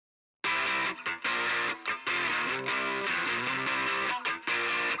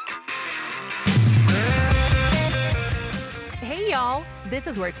Now, this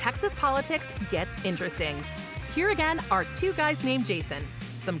is where Texas politics gets interesting. Here again are two guys named Jason,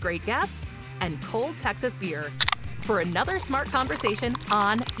 some great guests, and cold Texas beer for another smart conversation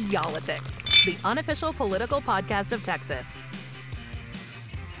on Y'all-itics, the unofficial political podcast of Texas.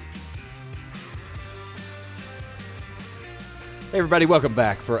 Hey everybody, welcome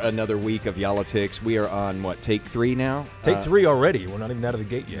back for another week of Y'all-itics. We are on, take 3 now? Take 3 already. We're not even out of the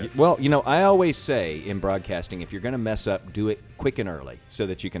gate yet. Well, I always say in broadcasting, if you're going to mess up, do it quick and early so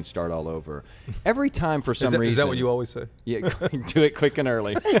that you can start all over. Every time for some reason... Is that what you always say? Yeah, do it quick and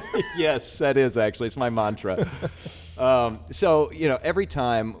early. Yes, that is actually. It's my mantra. Every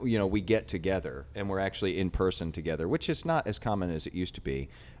time, we get together and we're actually in person together, which is not as common as it used to be,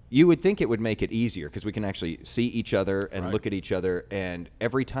 you would think it would make it easier because we can actually see each other and look at each other. And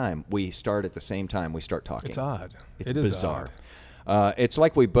every time we start at the same time, we start talking. It's odd. It's bizarre. It's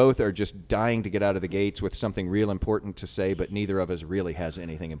like we both are just dying to get out of the gates with something real important to say, but neither of us really has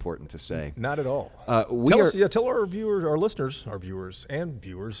anything important to say. Not at all. Tell our viewers, our listeners, our viewers and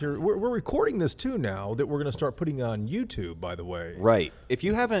viewers here, we're recording this too now that we're going to start putting on YouTube, by the way. Right. If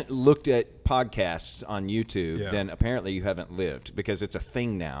you haven't looked at podcasts on YouTube, then apparently you haven't lived because it's a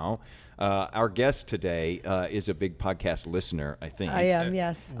thing now. Our guest today is a big podcast listener, I think. I am,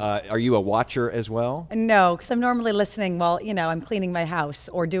 yes. Are you a watcher as well? No, because I'm normally listening while, I'm cleaning my house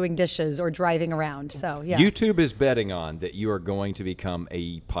or doing dishes or driving around. So, yeah. YouTube is betting on that you are going to become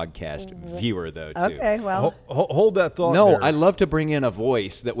a podcast viewer, though, too. Okay, well. Hold that thought there. I love to bring in a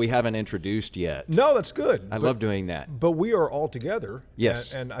voice that we haven't introduced yet. No, that's good. I love doing that. But we are all together.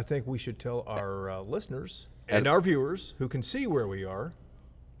 Yes. And I think we should tell our listeners and our viewers who can see where we are,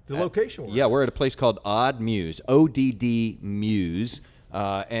 the location we're at a place called Odd Muse, ODD Muse.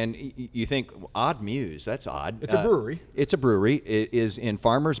 And you think, Odd Muse, that's odd. It's a brewery. It's a brewery. It is in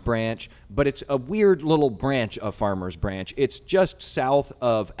Farmers Branch, but it's a weird little branch of Farmers Branch. It's just south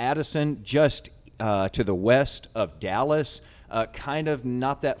of Addison, just to the west of Dallas, kind of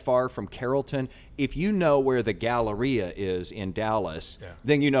not that far from Carrollton. If you know where the Galleria is in Dallas,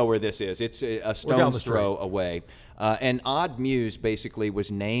 then you know where this is. It's a stone's throw away. And Odd Muse basically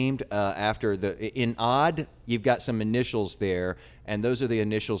was named after in Odd, you've got some initials there, and those are the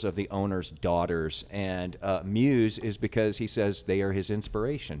initials of the owner's daughters. And Muse is because he says they are his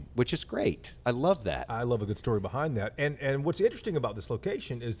inspiration, which is great. I love that. I love a good story behind that. And what's interesting about this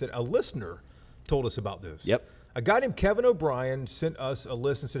location is that a listener told us about this. Yep. A guy named Kevin O'Brien sent us a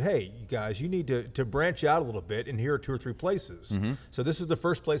list and said, hey, you guys, you need to branch out a little bit, and here are 2 or 3 places. Mm-hmm. So this is the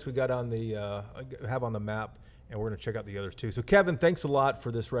first place we got on have on the map, and we're going to check out the others too. So Kevin, thanks a lot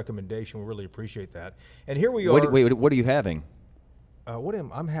for this recommendation. We really appreciate that. And here we are. Wait, what are you having?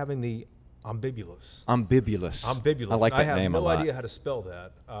 I'm having the Ombibulous. Ombibulous. Ombibulous. I like that name a lot. I have no idea how to spell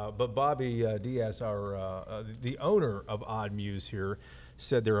that. But Bobby Diaz, the owner of Odd Muse here,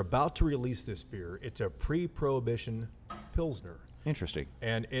 said they're about to release this beer. It's a Pre-Prohibition Pilsner. Interesting.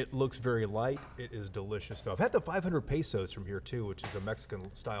 And it looks very light. It is delicious, though. I've had the 500 pesos from here, too, which is a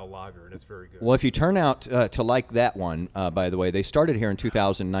Mexican-style lager, and it's very good. Well, if you turn out to like that one, by the way, they started here in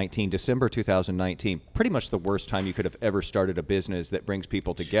 2019, December 2019, pretty much the worst time you could have ever started a business that brings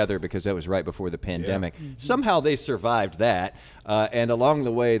people together because that was right before the pandemic. Yeah. Mm-hmm. Somehow they survived that, and along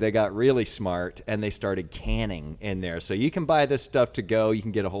the way they got really smart, and they started canning in there. So you can buy this stuff to go. You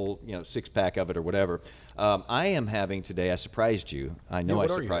can get a whole 6-pack of it or whatever. I am having today, I surprised you. I know I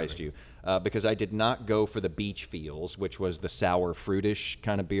surprised you because I did not go for the Beach Feels, which was the sour fruitish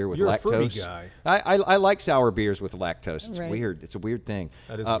kind of beer with lactose. You're a fruity guy. I like sour beers with lactose. It's right. Weird. It's a weird thing.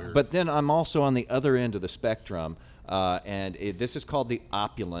 That is weird. But then I'm also on the other end of the spectrum, and this is called the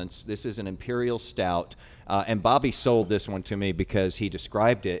Opulence. This is an Imperial Stout, and Bobby sold this one to me because he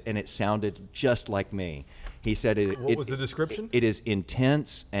described it, and it sounded just like me. He said What was the description? It is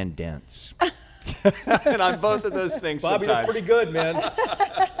intense and dense. And I'm both of those things. Bobby, sometimes. That's pretty good, man.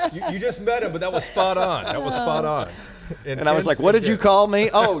 you just met him, but that was spot on. That was spot on. And I was like, "What did you call me?"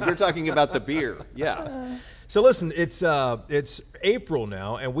 Oh, you're talking about the beer. Yeah. So listen, it's April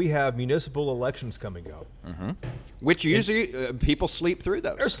now, and we have municipal elections coming up. Mm-hmm. Which usually people sleep through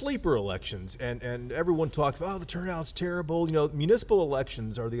those. They're sleeper elections, and everyone talks about, the turnout's terrible. Municipal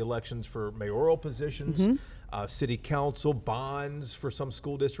elections are the elections for mayoral positions, city council, bonds for some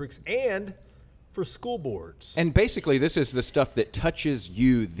school districts, and for school boards. And basically, this is the stuff that touches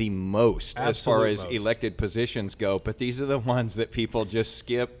you the most as far as elected positions go. But these are the ones that people just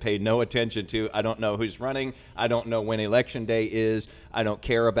skip, pay no attention to. I don't know who's running. I don't know when Election Day is. I don't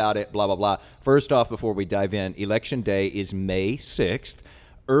care about it, blah, blah, blah. First off, before we dive in, Election Day is May 6th.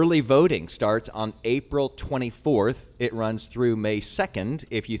 Early voting starts on April 24th. It runs through May 2nd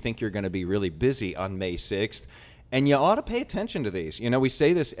if you think you're going to be really busy on May 6th. And you ought to pay attention to these. We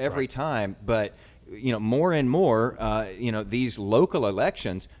say this every time, but more and more, these local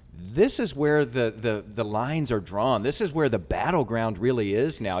elections, this is where the lines are drawn. This is where the battleground really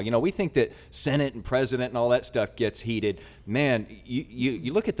is now. We think that Senate and president and all that stuff gets heated. Man,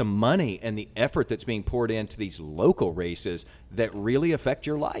 you look at the money and the effort that's being poured into these local races that really affect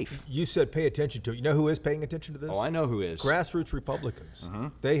your life. You said pay attention to it. You know who is paying attention to this? Oh, I know who is. Grassroots Republicans.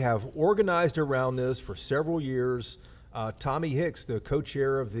 They have organized around this for several years. Tommy Hicks, the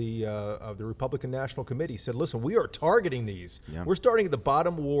co-chair of the Republican National Committee, said, "Listen, we are targeting these. Yeah. We're starting at the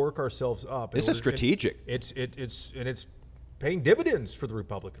bottom. We'll work ourselves up." This is strategic. It's paying dividends for the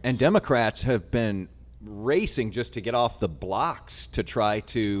Republicans. And Democrats have been racing just to get off the blocks to try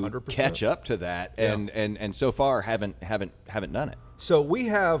to 100%. Catch up to that, and so far haven't done it. So we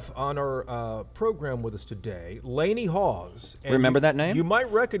have on our program with us today, Laney Hawes. And remember that name? You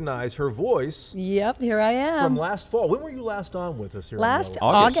might recognize her voice. Yep, here I am. From last fall. When were you last on with us here? Last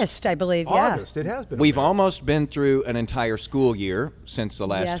August, I believe. August. It has been. We've almost been through an entire school year since the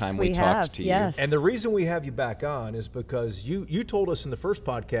last time we talked to you. Yes. And the reason we have you back on is because you told us in the first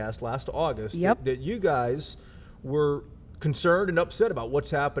podcast last August that you guys were concerned and upset about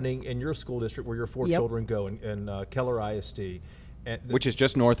what's happening in your school district where your 4 children go in Keller ISD. Which is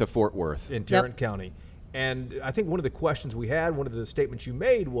just north of Fort Worth. In Tarrant County. And I think one of the questions we had, one of the statements you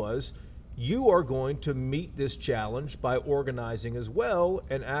made was, you are going to meet this challenge by organizing as well,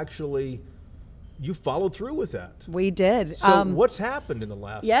 and actually you followed through with that. We did. So what's happened in the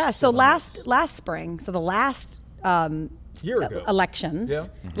last last spring, so the last year ago elections,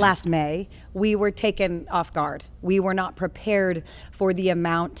 last May, we were taken off guard. We were not prepared for the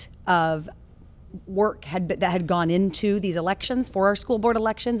amount of work that had gone into these elections for our school board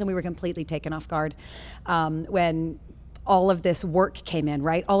elections, and we were completely taken off guard when all of this work came in,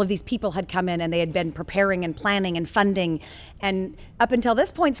 right? All of these people had come in and they had been preparing and planning and funding, and up until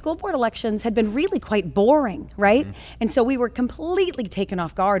this point, school board elections had been really quite boring, right? And so we were completely taken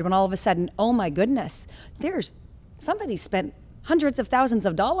off guard when all of a sudden, oh my goodness, somebody spent hundreds of thousands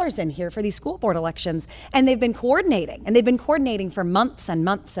of dollars in here for these school board elections, and they've been coordinating for months and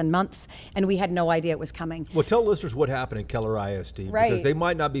months and months, and we had no idea it was coming. Well, tell listeners what happened in Keller ISD, because they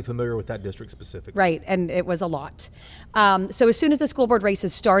might not be familiar with that district specifically. Right, and it was a lot. So as soon as the school board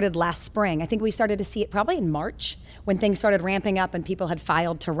races started last spring, I think we started to see it probably in March, when things started ramping up and people had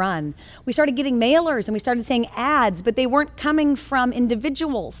filed to run. We started getting mailers and we started seeing ads, but they weren't coming from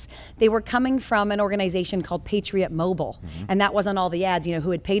individuals. They were coming from an organization called Patriot Mobile. And that wasn't all the ads,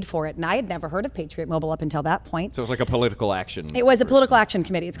 who had paid for it. And I had never heard of Patriot Mobile up until that point. So it was like a political action. It was a political action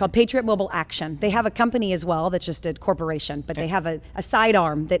committee. It's called Patriot Mobile Action. They have a company as well that's just a corporation, but they have a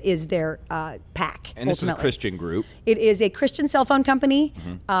sidearm that is their PAC. And this is a Christian group. It is a Christian cell phone company,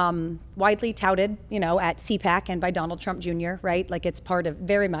 widely touted, at CPAC and by Donald Trump Jr., right? Like it's part of,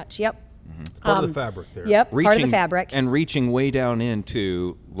 very much, It's part of the fabric there. Yep, part of the fabric. And reaching way down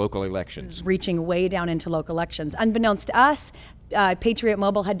into local elections. Unbeknownst to us, Patriot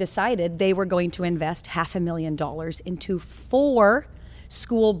Mobile had decided they were going to invest $500,000 into 4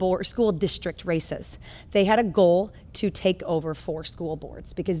 school district races. They had a goal to take over 4 school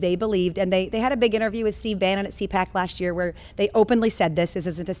boards because they believed, and they had a big interview with Steve Bannon at CPAC last year where they openly said this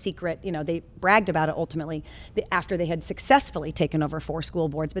isn't a secret, they bragged about it ultimately after they had successfully taken over 4 school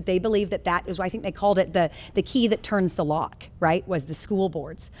boards, but they believed that is, I think they called it the key that turns the lock, right, was the school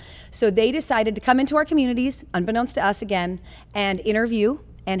boards. So they decided to come into our communities, unbeknownst to us again, and interview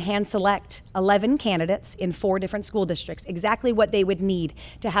and hand select 11 candidates in 4 different school districts, exactly what they would need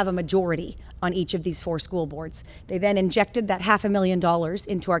to have a majority on each of these 4 school boards. They then injected that $500,000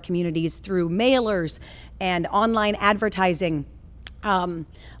 into our communities through mailers and online advertising,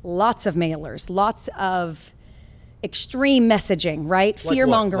 lots of mailers, lots of extreme messaging, right?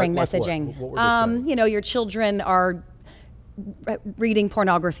 Fear-mongering messaging. What were they saying? Your children are reading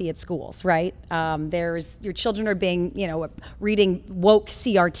pornography at schools, right? Your children are being, reading woke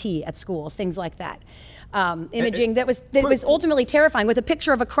CRT at schools, things like that. Imaging that was ultimately terrifying, with a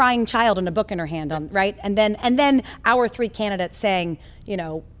picture of a crying child and a book in her hand, right? And then our 3 candidates saying,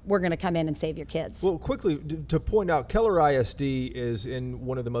 we're going to come in and save your kids. Well, quickly to point out, Keller ISD is in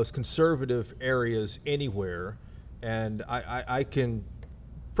one of the most conservative areas anywhere, and I can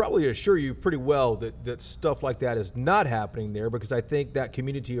probably assure you pretty well that stuff like that is not happening there, because I think that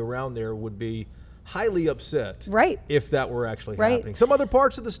community around there would be highly upset, right, if that were actually happening. Some other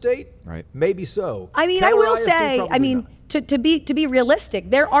parts of the state, maybe so. I mean, I will say, to be realistic,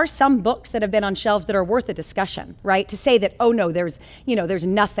 there are some books that have been on shelves that are worth a discussion, right? To say that, oh no, there's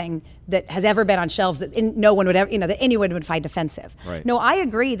nothing that has ever been on shelves that no one would ever, that anyone would find offensive. Right. No, I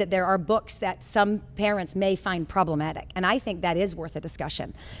agree that there are books that some parents may find problematic, and I think that is worth a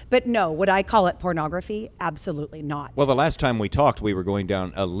discussion. But no, would I call it pornography? Absolutely not. Well, the last time we talked, we were going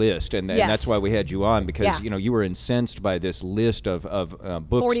down a list, and that's why we had you on, because you were incensed by this list of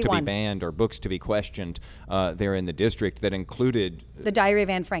books 41. to be banned or books to be questioned there in the district that included The Diary of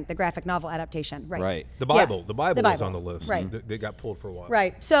Anne Frank, the graphic novel adaptation. Right. Right. The Bible. Yeah. The Bible was on the list. Right. They got pulled for a while.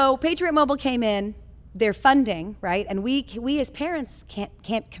 Right. So Patriot Mobile came in. Their funding, right? And we as parents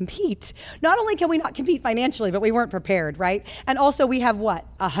can't compete. Not only can we not compete financially, but we weren't prepared, right? And also we have what,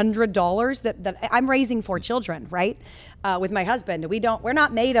 $100 that I'm raising 4 children, right? With my husband. We're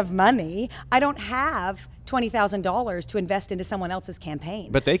not made of money. I don't have $20,000 to invest into someone else's campaign.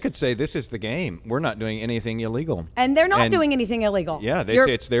 But they could say, this is the game. We're not doing anything illegal. And they're not doing anything illegal. Yeah,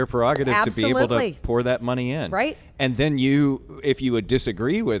 it's their prerogative to be able to pour that money in. Right. And then if you would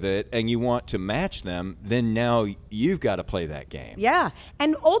disagree with it and you want to match them, then now you've got to play that game. Yeah.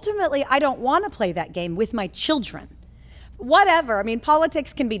 And ultimately, I don't want to play that game with my children. Whatever. I mean,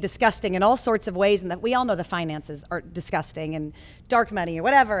 politics can be disgusting in all sorts of ways, and that we all know the finances are disgusting, and dark money or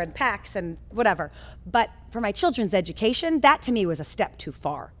whatever, and PACs and whatever. But for my children's education, that to me was a step too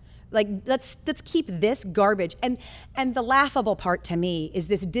far. Like, let's keep this garbage. And the laughable part to me is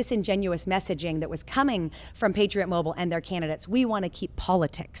this disingenuous messaging that was coming from Patriot Mobile and their candidates. We want to keep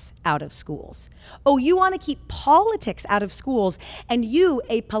politics out of schools. Oh, you want to keep politics out of schools, and you,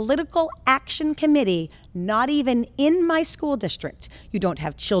 a political action committee, not even in my school district. You don't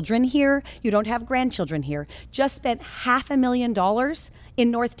have children here. You don't have grandchildren here. Just spent $500,000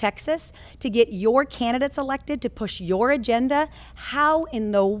 in North Texas to get your candidates elected to push your agenda. How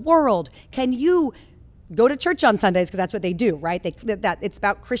in the world can you go to church on Sundays, because that's what they do, right? That it's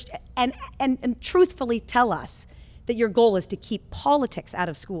about Christian, and truthfully tell us that your goal is to keep politics out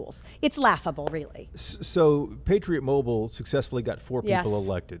of schools. It's laughable, really. So Patriot Mobile successfully got 4 people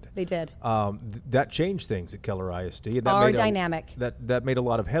elected. They did. That changed things at Keller ISD. And that Our made dynamic. That made a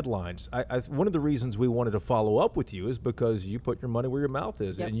lot of headlines. One of the reasons we wanted to follow up with you is because you put your money where your mouth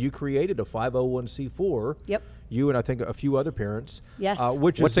is, and you created a 501c4. Yep. You and I think a few other parents. Yes.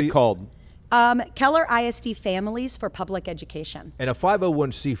 What's it called? Keller ISD Families for Public Education. And a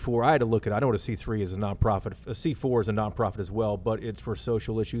 501c4, I had to look at it. I know what a C3 is, a nonprofit. A C4 is a nonprofit as well, but it's for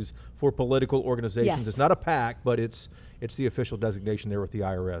social issues, for political organizations. Yes. It's not a PAC, but it's the official designation there with the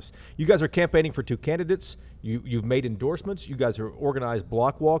IRS. You guys are campaigning for 2 candidates. You've made endorsements. You guys are organized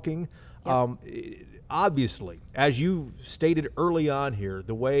block walking. Yep. Obviously, as you stated early on here,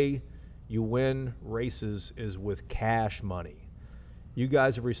 the way you win races is with cash money. You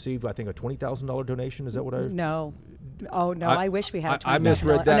guys have received, I think, a $20,000 donation. Is that what I? No. Oh no! I wish we had. I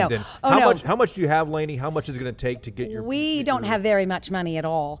misread that. No. Then Oh, how much do you have, Laney? How much is it going to take to get your? We don't have very much money at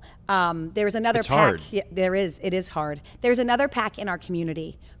all. There's another It's PAC. hard. Yeah, there is. It is hard. There's another PAC in our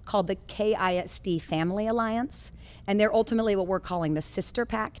community called the KISD Family Alliance, and they're ultimately what we're calling the sister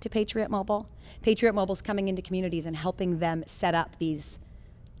PAC to Patriot Mobile. Patriot Mobile's coming into communities and helping them set up these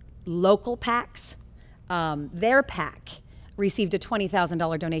local PACs. Their PAC received a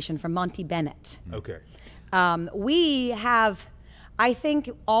 $20,000 donation from Monty Bennett. Okay. We have, I think,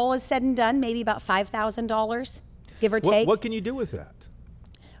 all is said and done, maybe about $5,000, give or take. What can you do with that?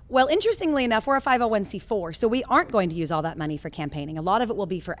 Well, interestingly enough, we're a 501c4, so we aren't going to use all that money for campaigning. A lot of it will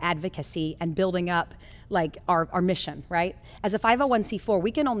be for advocacy and building up like our mission, right? As a 501c4,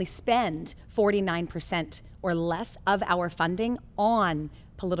 we can only spend 49% or less of our funding on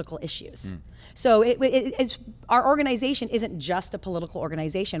political issues. So it's, our organization isn't just a political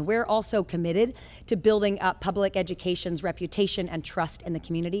organization. We're also committed to building up public education's reputation and trust in the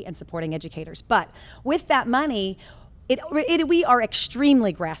community and supporting educators. But with that money, we are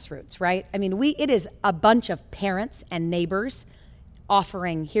extremely grassroots, right? I mean, it is a bunch of parents and neighbors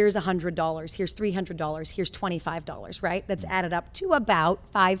offering, here's $100, here's $300, here's $25, right? That's added up to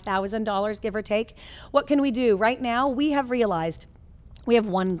about $5,000, give or take. What can we do? Right now, we have realized we have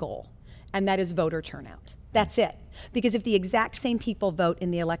one goal, and that is voter turnout. That's it. Because if the exact same people vote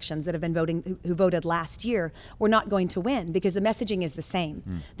in the elections that have been voting, who voted last year, we're not going to win because the messaging is the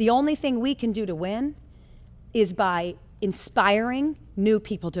same. The only thing we can do to win is by inspiring new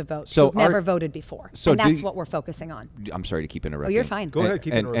people to vote So who've never voted before. so and do that's you- what we're focusing on. I'm sorry to keep interrupting. Oh, you're fine. Go ahead,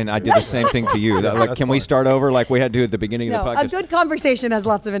 keep and interrupting. I did the same thing to you. Like, That's can we fine. start over like we had to at the beginning of the No, podcast? a good conversation has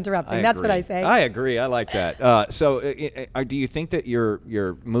lots of interrupting. That's what agree. I say. I agree. I like that. So, do you think that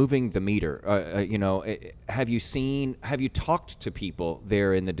you're moving the meter? Have you talked to people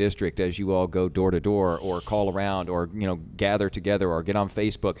there in the district as you all go door to door, or call around, or gather together, or get on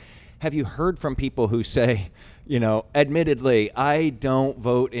Facebook? Have you heard from people who say, admittedly, I don't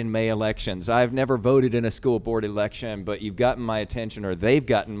vote in May elections. I've never voted in a school board election, but you've gotten my attention, or they've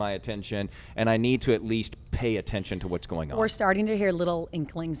gotten my attention, and I need to at least pay attention to what's going on? We're starting to hear little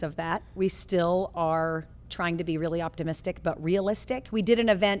inklings of that. We still are trying to be really optimistic but realistic. We did an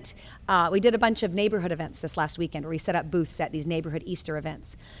event, we did a bunch of neighborhood events this last weekend where we set up booths at these neighborhood Easter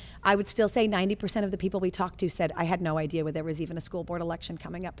events. I would still say 90% of the people we talked to said, I had no idea there was even a school board election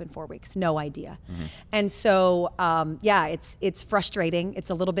coming up in 4 weeks. No idea. Mm-hmm. And so, it's frustrating. It's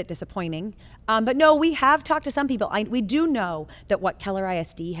a little bit disappointing. But no, we have talked to some people. We do know that what Keller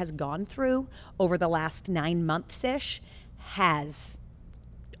ISD has gone through over the last 9 months-ish has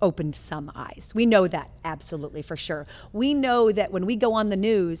opened some eyes. We know that absolutely for sure. We know that when we go on the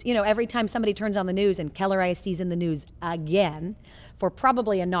news, every time somebody turns on the news and Keller ISD's in the news again, for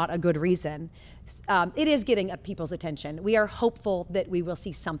probably not a good reason, it is getting people's attention. We are hopeful that we will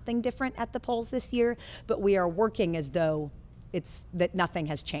see something different at the polls this year, but we are working as though that nothing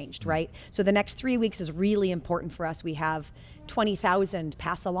has changed, right? So the next 3 weeks is really important for us. We have 20,000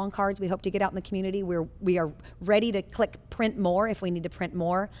 pass-along cards we hope to get out in the community. We are ready to click print more if we need to print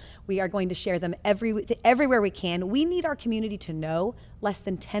more. We are going to share them everywhere we can. We need our community to know less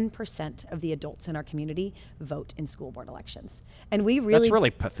than 10% of the adults in our community vote in school board elections. And That's really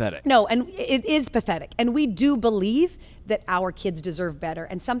pathetic. No, and it is pathetic. And we do believe that our kids deserve better.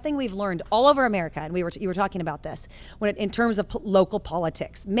 And something we've learned all over America, and you were talking about this, in terms of local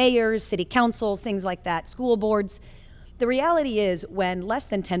politics, mayors, city councils, things like that, school boards. The reality is when less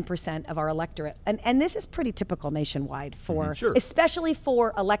than 10% of our electorate, and this is pretty typical nationwide for, Sure. especially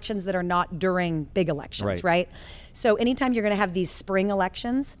for elections that are not during big elections, right? So anytime you're going to have these spring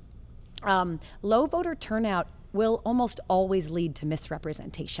elections, low voter turnout will almost always lead to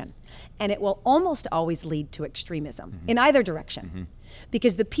misrepresentation. And it will almost always lead to extremism in either direction.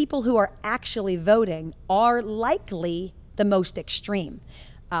 Because the people who are actually voting are likely the most extreme.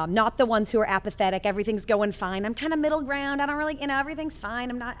 Not the ones who are apathetic, everything's going fine, I'm kind of middle ground, I don't really, everything's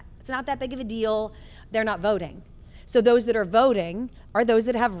fine, it's not that big of a deal. They're not voting. So those that are voting are those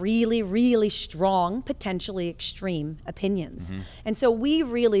that have really, really strong, potentially extreme opinions. And so we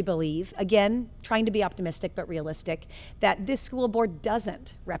really believe, again, trying to be optimistic but realistic, that this school board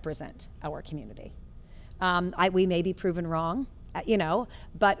doesn't represent our community. We may be proven wrong,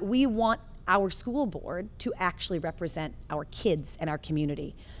 but we want our school board to actually represent our kids and our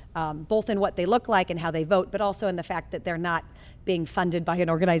community, both in what they look like and how they vote, but also in the fact that they're not being funded by an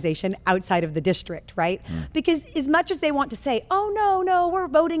organization outside of the district, right? Because as much as they want to say, oh, no, we're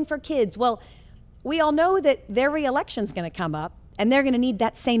voting for kids, well, we all know that their re-election's going to come up and they're going to need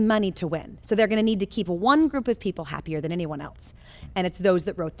that same money to win. So they're going to need to keep one group of people happier than anyone else. And it's those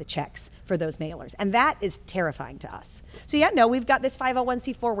that wrote the checks for those mailers. And that is terrifying to us. So we've got this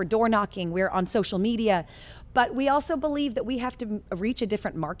 501c4, we're door knocking, we're on social media, but we also believe that we have to reach a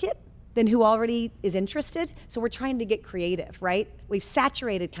different market than who already is interested. So we're trying to get creative, right? We've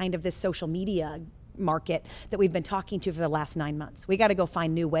saturated kind of this social media market that we've been talking to for the last 9 months. We got to go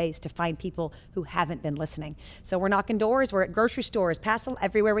find new ways to find people who haven't been listening. So we're knocking doors, we're at grocery stores,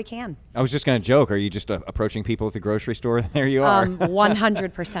 everywhere we can. I was just going to joke. Are you just approaching people at the grocery store? There you are.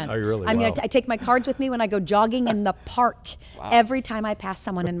 100%. Oh, you really? I mean, Wow. I take my cards with me when I go jogging in the park. Wow. Every time I pass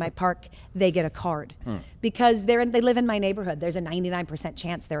someone in my park, they get a card because they live in my neighborhood. There's a 99%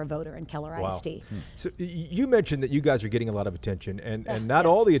 chance they're a voter in Keller ISD. So you mentioned that you guys are getting a lot of attention, and not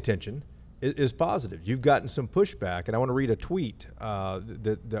all the attention is positive. You've gotten some pushback, and I want to read a tweet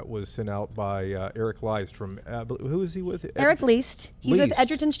that was sent out by Eric Leist from, who is he with? Eric Leist. He's with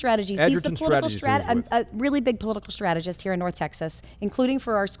Edgerton Strategies. Edgerton He's the political Strategies a really big political strategist here in North Texas, including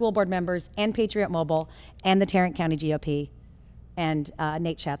for our school board members and Patriot Mobile and the Tarrant County GOP and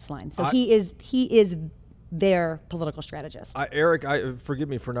Nate Schatzline. So he is their political strategist. Eric, forgive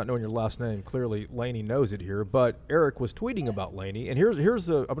me for not knowing your last name. Clearly, Laney knows it here, but Eric was tweeting about Laney, and I'm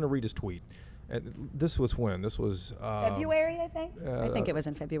going to read his tweet. And this was when? This was February, I think. I think it was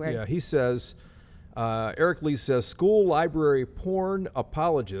in February. Yeah, he says, Eric Lee says, school library porn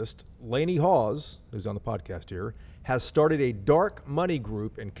apologist Laney Hawes, who's on the podcast here, has started a dark money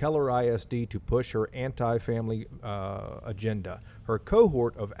group in Keller ISD to push her anti-family agenda. Her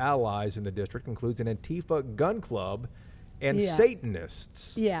cohort of allies in the district includes an Antifa gun club And Yeah.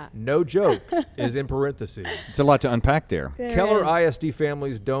 Satanists, Yeah. no joke, is in parentheses. It's a lot to unpack there. There Keller is. ISD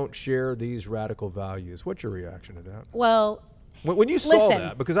families don't share these radical values. What's your reaction to that? Well, When you saw listen.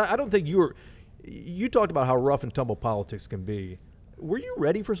 that, because I don't think you talked about how rough and tumble politics can be. Were you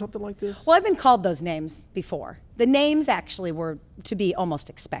ready for something like this? I've been called those names before. The names actually were to be almost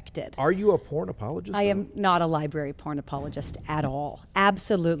expected. Are you a porn apologist? I am not a library porn apologist at all.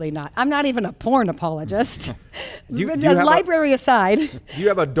 Absolutely not. I'm not even a porn apologist. Do you But have a- library aside. Do you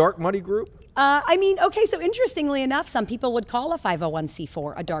have a dark money group? Okay, so interestingly enough, some people would call a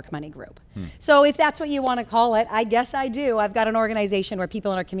 501c4 a dark money group. So if that's what you want to call it, I guess I do. I've got an organization where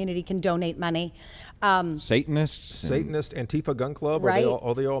people in our community can donate money. Satanists? Satanist Antifa Gun Club? Right.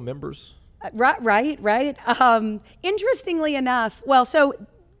 Are they all members? Right. Interestingly enough, so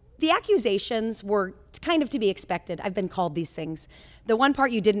the accusations were kind of to be expected. I've been called these things. The one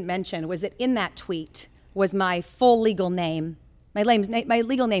part you didn't mention was that in that tweet was my full legal name. My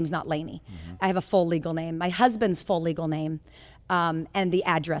legal name's not Laney. I have a full legal name. My husband's full legal name, and the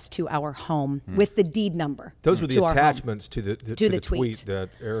address to our home with the deed number. Those were the to our home. attachments to the the tweet tweet. that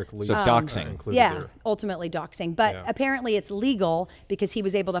Eric Lee So doxing. included Yeah, there. ultimately doxing. But Yeah. apparently it's legal because he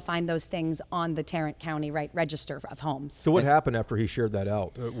was able to find those things on the Tarrant County Register of Homes. So what happened after he shared that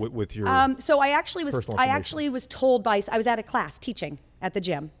out with your? So I actually Personal I information. actually was told I was at a class teaching at the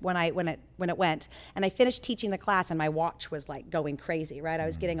gym when it went, and I finished teaching the class, and my watch was like going crazy, right? I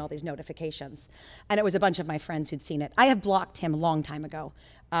was getting all these notifications, and it was a bunch of my friends who'd seen it. I have blocked him a long time ago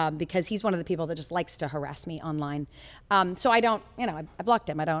because he's one of the people that just likes to harass me online. So I don't, I blocked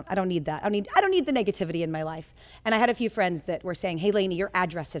him. I don't need that. I don't need the negativity in my life. And I had a few friends that were saying, "Hey, Laney, your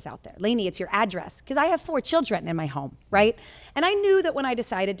address is out there. Laney, it's your address," because I have 4 children in my home, right? And I knew that when I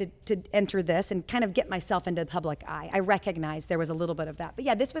decided to enter this and kind of get myself into the public eye, I recognized there was a little bit of that. But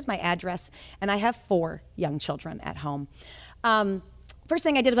yeah, this was my address, and I have 4 young children at home. First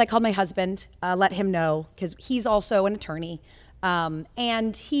thing I did was I called my husband, let him know, because he's also an attorney.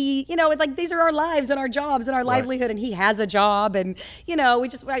 And he, these are our lives and our jobs and our livelihood, and he has a job, and, I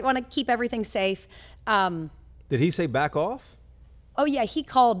want to keep everything safe. Did he say back off? Oh yeah, he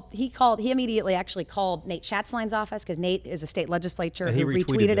immediately actually called Nate Schatzline's office, because Nate is a state legislature And he who retweeted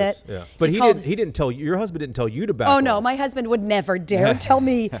retweeted this, it. Yeah. But he didn't tell you. Your husband didn't tell you to back off. Oh no, my husband would never dare tell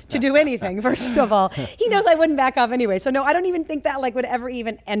me to do anything. First of all, he knows I wouldn't back off anyway. So no, I don't even think that would ever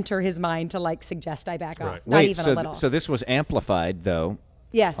even enter his mind to suggest I back off. Right. Not Wait, even so a little. So this was amplified though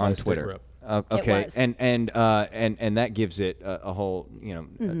Yes. on State Twitter. rep. Okay, was. and that gives it a whole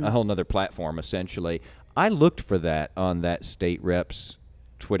a whole nother platform essentially. I looked for that on that state rep's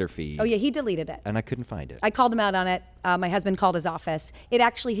Twitter feed. Oh yeah, he deleted it. And I couldn't find it. I called him out on it. My husband called his office. It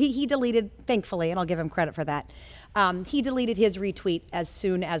actually, he deleted, thankfully, and I'll give him credit for that. He deleted his retweet as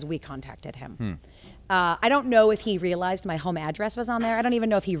soon as we contacted him. I don't know if he realized my home address was on there. I don't even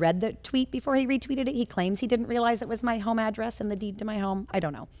know if he read the tweet before he retweeted it. He claims he didn't realize it was my home address and the deed to my home. I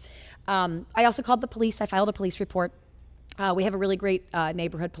don't know. I also called the police. I filed a police report. We have a really great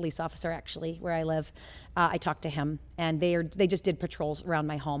neighborhood police officer, actually, where I live. I talked to him, and they just did patrols around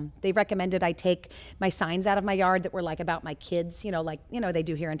my home. They recommended I take my signs out of my yard that were about my kids, they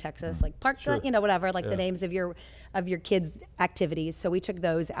do here in Texas, like park, whatever, the names of your kids' activities. So we took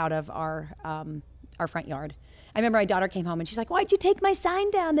those out of our front yard. I remember my daughter came home and she's like, "Why'd you take my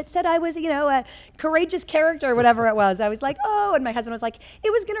sign down that said I was, a courageous character," or whatever it was. I was like, "Oh," and my husband was like,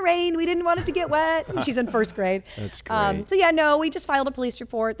 "It was gonna rain. We didn't want it to get wet." And she's in 1st grade. That's great. So yeah, no, we just filed a police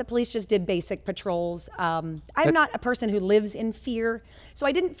report. The police just did basic patrols. I'm not a person who lives in fear, so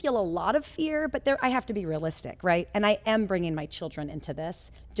I didn't feel a lot of fear, but I have to be realistic, right? And I am bringing my children into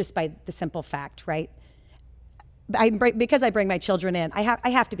this just by the simple fact, right? Because I bring my children in, I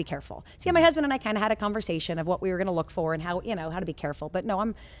have to be careful. See, my husband and I kind of had a conversation of what we were going to look for and how to be careful. But no,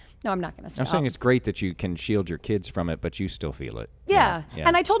 I'm not going to stop. I'm saying it's great that you can shield your kids from it, but you still feel it. Yeah.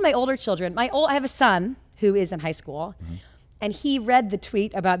 And I told my older children, I have a son who is in high school, and he read the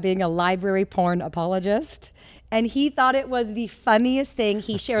tweet about being a library porn apologist. And he thought it was the funniest thing.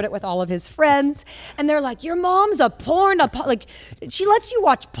 He shared it with all of his friends. And they're like, "Your mom's a porn she lets you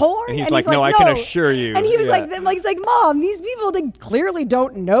watch porn?" And he's like, "No, I can assure you." And he was he's like, "Mom, these people, they clearly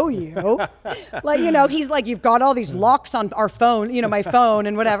don't know you." He's like, "You've got all these locks on our phone, my phone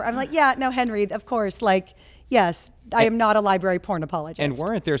and whatever." I'm like, "Yeah, no, Henry, of course. Yes, I am not a library porn apologist." And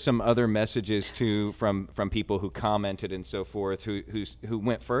weren't there some other messages too from people who commented and so forth who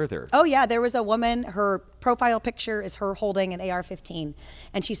went further? Oh yeah, there was a woman, her profile picture is her holding an AR-15,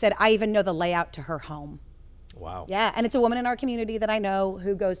 and she said, "I even know the layout to her home." Wow. Yeah, and it's a woman in our community that I know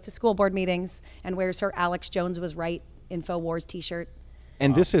who goes to school board meetings and wears her Alex Jones was right InfoWars t-shirt.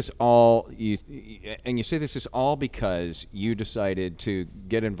 And this is all you say this is all because you decided to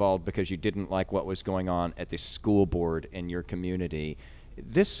get involved because you didn't like what was going on at the school board in your community.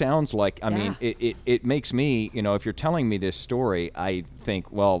 This sounds like, I mean, it makes me, if you're telling me this story, I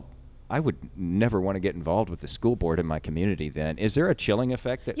think, well, I would never want to get involved with the school board in my community then. Is there a chilling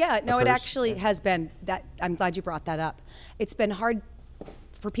effect that occurs? It actually has been that. I'm glad you brought that up. It's been hard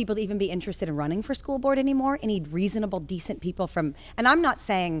for people to even be interested in running for school board anymore. Any reasonable, decent people and I'm not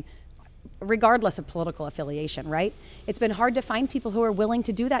saying regardless of political affiliation, right? It's been hard to find people who are willing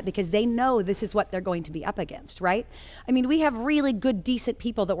to do that because they know this is what they're going to be up against, right? I mean, we have really good, decent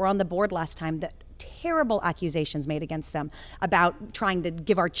people that were on the board last time that terrible accusations made against them about trying to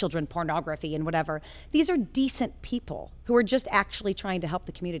give our children pornography and whatever. These are decent people who are just actually trying to help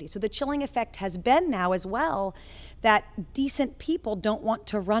the community. So the chilling effect has been now as well that decent people don't want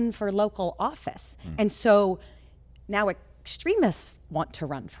to run for local office. And so now extremists want to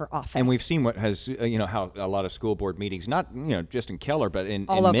run for office. And we've seen what has, how a lot of school board meetings, not, just in Keller, but in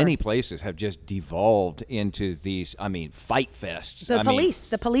many places have just devolved into these, fight fests.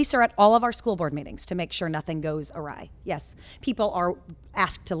 The police are at all of our school board meetings to make sure nothing goes awry. Yes. People are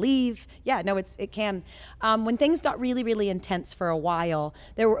asked to leave. Yeah, no, it can. When things got really, really intense for a while,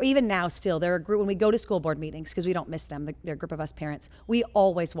 even now still, there are a group, when we go to school board meetings, because we don't miss them, they're a group of us parents, we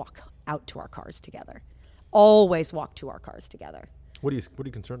always walk out to our cars together. Always walk to our cars together. What are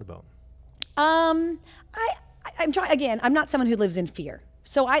you concerned about? I'm trying again. I'm not someone who lives in fear,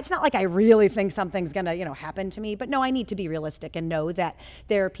 so it's not like I really think something's gonna happen to me. But no, I need to be realistic and know that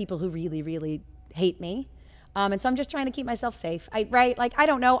there are people who really, really hate me. And so I'm just trying to keep myself safe. I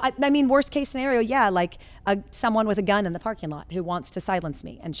don't know. I mean, worst case scenario, someone with a gun in the parking lot who wants to silence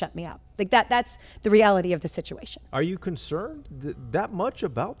me and shut me up. That's the reality of the situation. Are you concerned that much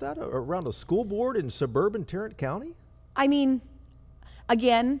about that around a school board in suburban Tarrant County? I mean,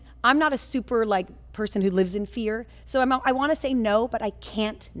 again, I'm not a super person who lives in fear. So I want to say no, but I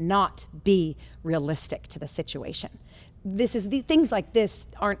can't not be realistic to the situation. Things like this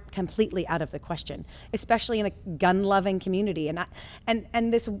aren't completely out of the question, especially in a gun-loving community.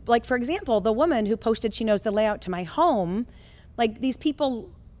 And this, for example, the woman who posted she knows the layout to my home, these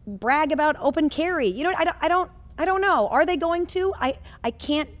people brag about open carry. I don't know. Are they going to? I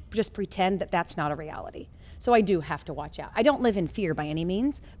can't just pretend that that's not a reality. So I do have to watch out. I don't live in fear by any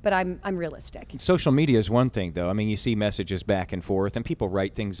means, but I'm realistic. Social media is one thing, though. I mean, you see messages back and forth, and people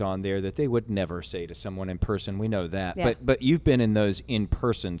write things on there that they would never say to someone in person. We know that. Yeah. But you've been in those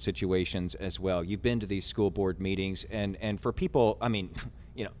in-person situations as well. You've been to these school board meetings, and for people,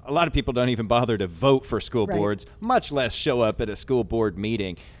 a lot of people don't even bother to vote for school boards, much less show up at a school board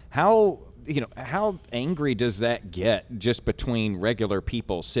meeting. How angry does that get just between regular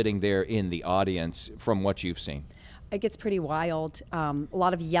people sitting there in the audience from what you've seen? It gets pretty wild. A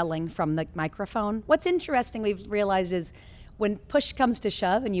lot of yelling from the microphone. What's interesting, we've realized, is when push comes to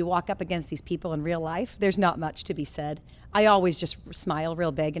shove and you walk up against these people in real life, there's not much to be said. I always just smile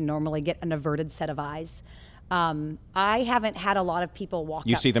real big and normally get an averted set of eyes. I haven't had a lot of people walk up.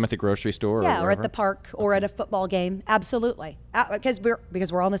 You see them at the grocery store? Yeah, or at the park, or at a football game. Absolutely. Because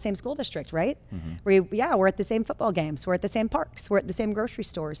we're all in the same school district, right? Mm-hmm. We're at the same football games. We're at the same parks. We're at the same grocery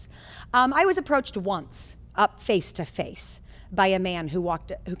stores. I was approached once, up face to face, by a man who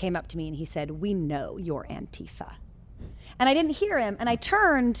came up to me and he said, "We know you're Antifa." And I didn't hear him, and I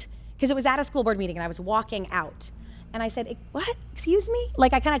turned, because it was at a school board meeting, and I was walking out. And I said, "What? Excuse me?" I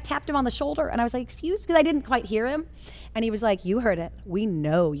kind of tapped him on the shoulder, and I was like, "Excuse?" Because I didn't quite hear him. And he was like, "You heard it. We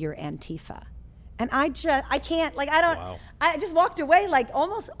know you're Antifa." And I can't, Wow. I just walked away,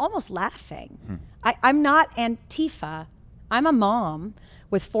 almost laughing. I'm not Antifa. I'm a mom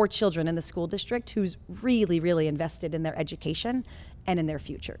with 4 children in the school district who's really, really invested in their education and in their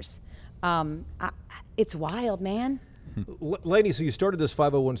futures. It's wild, man. Laney, so you started this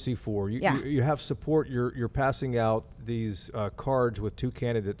 501c4. You have support. You're passing out these cards with 2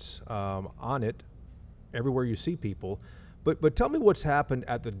 candidates on it everywhere you see people. But tell me what's happened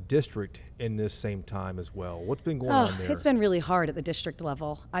at the district in this same time as well. What's been going on there? It's been really hard at the district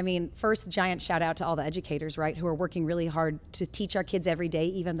level. I mean, first, giant shout out to all the educators, right, who are working really hard to teach our kids every day,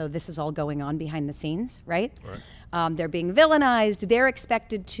 even though this is all going on behind the scenes, right? They're being villainized. They're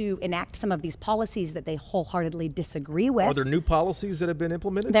expected to enact some of these policies that they wholeheartedly disagree with. Are there new policies that have been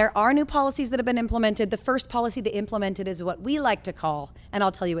implemented? There are new policies that have been implemented. The first policy they implemented is what we like to call, and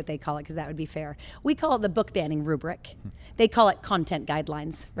I'll tell you what they call it because that would be fair. We call it the book banning rubric. They call it content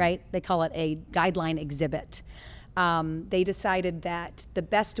guidelines, right? They call it a guideline exhibit. They decided that the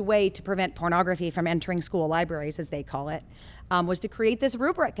best way to prevent pornography from entering school libraries, as they call it, was to create this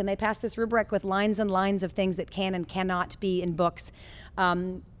rubric. And they passed this rubric with lines and lines of things that can and cannot be in books.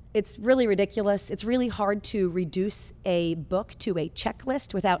 It's really ridiculous. It's really hard to reduce a book to a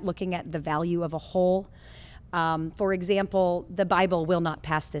checklist without looking at the value of a whole. For example, the Bible will not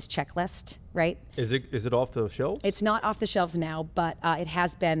pass this checklist, right? Is it off the shelves? It's not off the shelves now, but it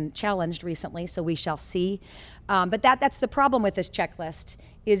has been challenged recently, so we shall see. But that's the problem with this checklist,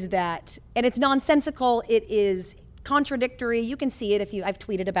 is that, and it's nonsensical, it is contradictory. You can see it I've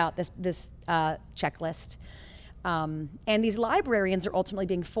tweeted about this checklist. And these librarians are ultimately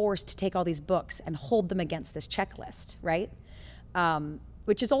being forced to take all these books and hold them against this checklist, right?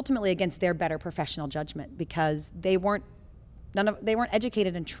 Which is ultimately against their better professional judgment, because they weren't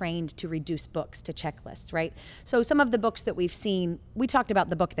educated and trained to reduce books to checklists, right? So some of the books that we've seen, we talked about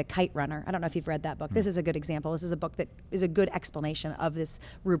the book The Kite Runner. I don't know if you've read that book. This is a good example. This is a book that is a good explanation of this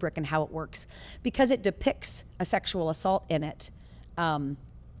rubric and how it works. Because it depicts a sexual assault in it,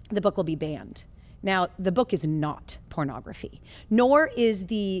 the book will be banned. Now, the book is not pornography, nor is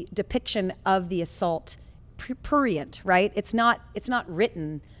the depiction of the assault prurient, right? It's not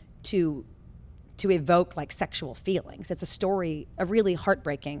written to evoke like sexual feelings. It's a story, a really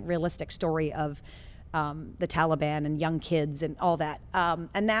heartbreaking, realistic story of the Taliban and young kids and all that.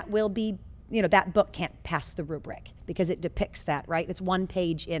 And that will be, that book can't pass the rubric because it depicts that, right? It's one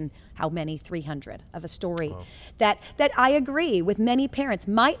page in how many? 300 of a story that I agree with many parents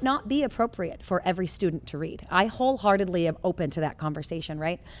might not be appropriate for every student to read. I wholeheartedly am open to that conversation,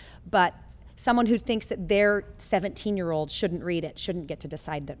 right? But someone who thinks that their 17-year-old shouldn't read it shouldn't get to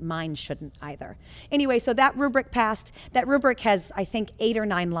decide that mine shouldn't either. Anyway, so that rubric passed. That rubric has, I think, 8 or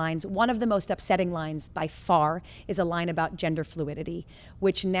 9 lines. One of the most upsetting lines by far is a line about gender fluidity,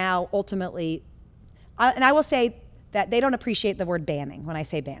 which now ultimately, and I will say that they don't appreciate the word banning when I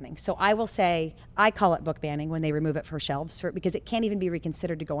say banning. So I will say, I call it book banning when they remove it from shelves, because it can't even be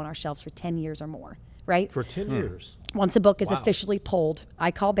reconsidered to go on our shelves for 10 years or more, right? For 10 years. Once a book is officially pulled,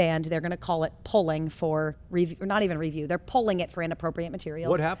 I call banned. They're going to call it pulling for review, or not even review. They're pulling it for inappropriate materials.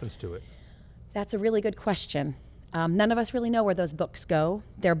 What happens to it? That's a really good question. None of us really know where those books go.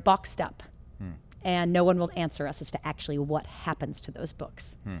 They're boxed up, and no one will answer us as to actually what happens to those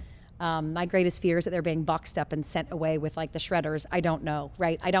books. My greatest fear is that they're being boxed up and sent away with like the shredders. I don't know,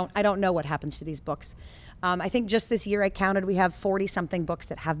 right? I don't know what happens to these books. I think just this year I counted we have 40-something books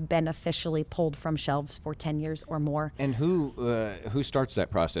that have been officially pulled from shelves for 10 years or more. And who starts that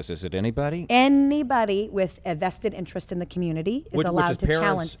process? Is it anybody? Anybody with a vested interest in the community is allowed which is to parents,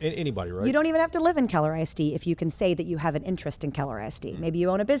 challenge. Anybody, right? You don't even have to live in Keller ISD if you can say that you have an interest in Keller ISD. Maybe you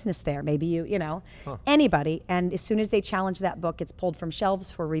own a business there. Maybe anybody. And as soon as they challenge that book, it's pulled from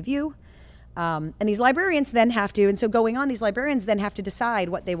shelves for review. And these librarians then have to, and so going on, these librarians then have to decide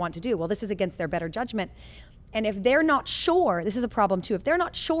what they want to do. Well, this is against their better judgment. And if they're not sure, this is a problem too, if they're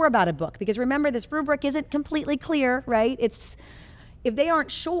not sure about a book, because remember, this rubric isn't completely clear, right? If they aren't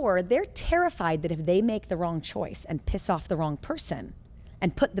sure, they're terrified that if they make the wrong choice and piss off the wrong person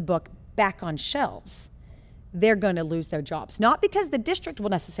and put the book back on shelves, they're going to lose their jobs. Not because the district will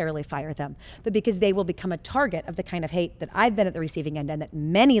necessarily fire them, but because they will become a target of the kind of hate that I've been at the receiving end and that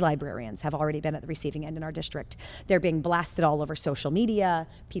many librarians have already been at the receiving end in our district. They're being blasted all over social media.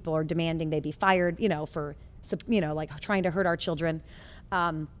 People are demanding they be fired, for, like trying to hurt our children.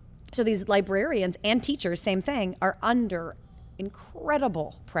 So these librarians and teachers, same thing, are under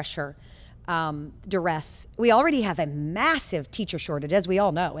incredible pressure. Duress. We already have a massive teacher shortage, as we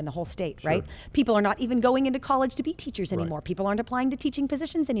all know, in the whole state, right? People are not even going into college to be teachers anymore. Right. People aren't applying to teaching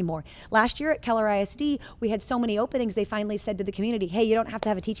positions anymore. Last year at Keller ISD, we had so many openings, they finally said to the community, hey, you don't have to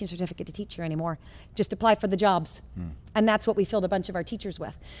have a teaching certificate to teach here anymore. Just apply for the jobs. And that's what we filled a bunch of our teachers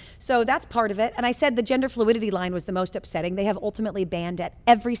with. So that's part of it. And I said the gender fluidity line was the most upsetting. They have ultimately banned at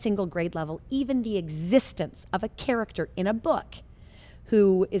every single grade level, even the existence of a character in a book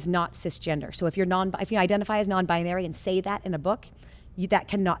who is not cisgender. So if you identify as non-binary and say that in a book,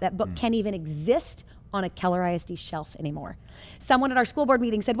 that book can't even exist on a Keller ISD shelf anymore. Someone at our school board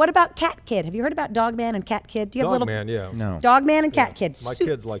meeting said, what about Cat Kid? Have you heard about Dog Man and Cat Kid? Do you have Dog Man, yeah. No. Dog Man and Cat Kid. My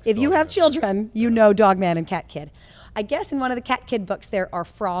kid likes If you Dog have Man. children, you know Dog Man and Cat Kid. I guess in one of the Cat Kid books, there are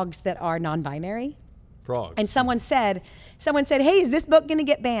frogs that are non-binary. Frogs. And someone said, hey, is this book going to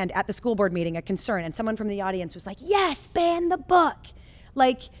get banned at the school board meeting? A concern. And someone from the audience was like, yes, ban the book.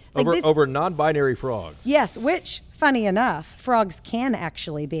 Over non-binary frogs. Yes, which, funny enough, frogs can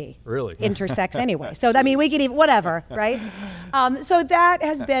actually be really intersex anyway. So, we could even, whatever, right? So that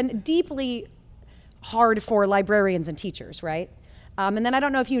has been deeply hard for librarians and teachers, right? And then I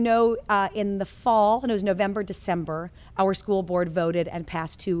don't know if you know, in the fall, and it was November, December, our school board voted and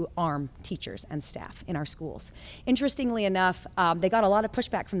passed to arm teachers and staff in our schools. Interestingly enough, they got a lot of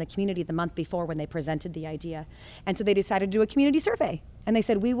pushback from the community the month before when they presented the idea. And so they decided to do a community survey. And they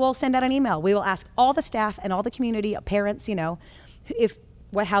said, we will send out an email. We will ask all the staff and all the community, parents,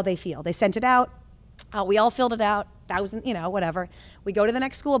 how they feel. They sent it out. We all filled it out, 1,000, whatever. We go to the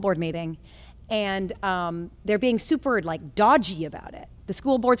next school board meeting, and they're being super dodgy about it. The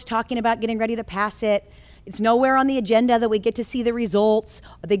school board's talking about getting ready to pass it. It's nowhere on the agenda that we get to see the results.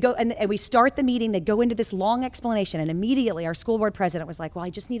 They go and we start the meeting. They go into this long explanation, and immediately our school board president was like, well, I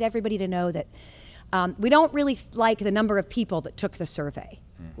just need everybody to know that we don't really like the number of people that took the survey.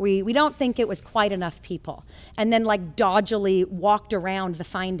 We don't think it was quite enough people. And then dodgily walked around the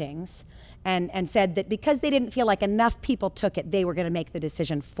findings and said that because they didn't feel like enough people took it, they were going to make the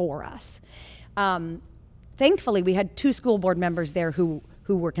decision for us. Thankfully, we had 2 school board members there who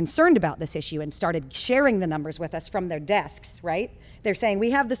were concerned about this issue and started sharing the numbers with us from their desks, right? They're saying, we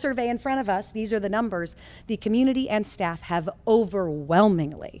have the survey in front of us. These are the numbers. The community and staff have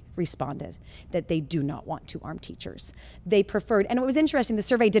overwhelmingly responded that they do not want to arm teachers. They preferred, and it was interesting, the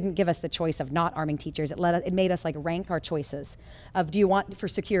survey didn't give us the choice of not arming teachers. It made us rank our choices of, do you want for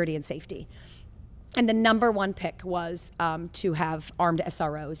security and safety? And the number 1 pick was to have armed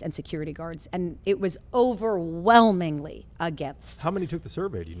SROs and security guards, and it was overwhelmingly against. How many took the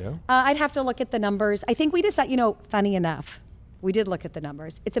survey, do you know? I'd have to look at the numbers. I think we decided, funny enough, we did look at the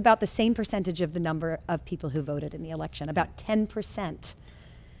numbers. It's about the same percentage of the number of people who voted in the election, about 10%.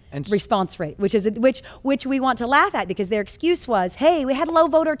 And response rate, which we want to laugh at, because their excuse was, hey, we had low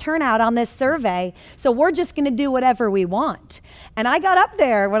voter turnout on this survey, so we're just going to do whatever we want. And I got up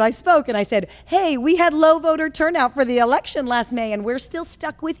there when I spoke and I said, hey, we had low voter turnout for the election last May and we're still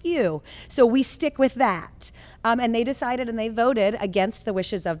stuck with you, so we stick with that. And they decided and they voted against the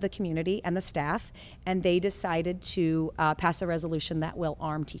wishes of the community and the staff, and they decided to pass a resolution that will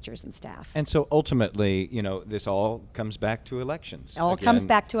arm teachers and staff. And so ultimately, this all comes back to elections. It all comes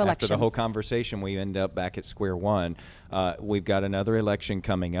back to elections. After the whole conversation, we end up back at square one. We've got another election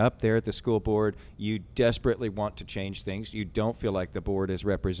coming up there at the school board. You desperately want to change things. You don't feel like the board is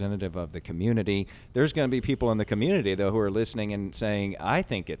representative of the community. There's going to be people in the community, though, who are listening and saying, I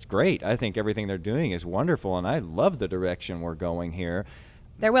think it's great. I think everything they're doing is wonderful, and I love the direction we're going here.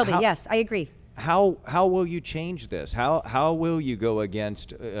 There will be, yes, I agree. How will you change this? How will you go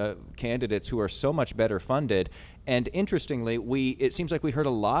against candidates who are so much better funded? And interestingly, it seems like we heard a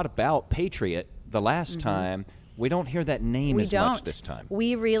lot about Patriot the last time. We don't hear that name as much this time.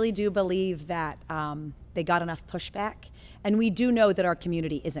 We really do believe that they got enough pushback. And we do know that our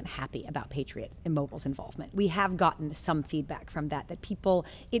community isn't happy about Patriot Immobile's involvement. We have gotten some feedback from that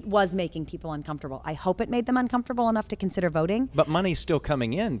it was making people uncomfortable. I hope it made them uncomfortable enough to consider voting. But money's still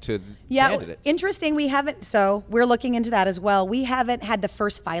coming in to candidates. Interesting. So we're looking into that as well. We haven't had the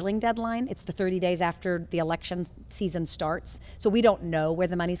first filing deadline. It's the 30 days after the election season starts. So we don't know where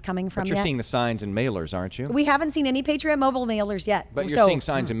the money's coming from yet. But you're seeing the signs and mailers, aren't you? We haven't seen any Patriot Mobile mailers yet. But you're seeing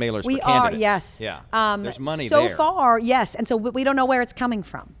signs and mailers for candidates. We are, yes. Yeah. There's money there. So far, yes. And so we don't know where it's coming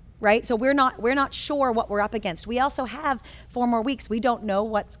from, right? So we're not sure what we're up against. We also have 4 more weeks. We don't know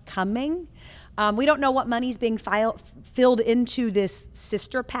what's coming. We don't know what money's being filled into this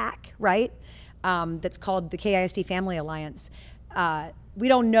sister PAC, right? That's called the KISD Family Alliance. We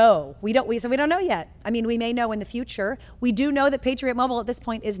don't know. So we don't know yet. I mean, we may know in the future. We do know that Patriot Mobile at this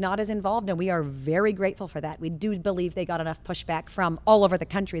point is not as involved, and we are very grateful for that. We do believe they got enough pushback from all over the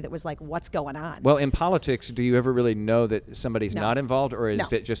country that was like, what's going on? Well, in politics, do you ever really know that somebody's not involved, or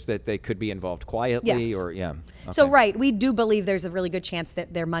is it just that they could be involved quietly? Yes. Or Okay. So, right, we do believe there's a really good chance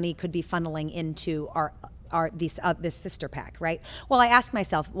that their money could be funneling into this sister PAC, right? Well, I ask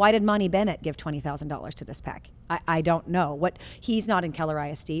myself, why did Monty Bennett give $20,000 to this PAC? I don't know. He's not in Keller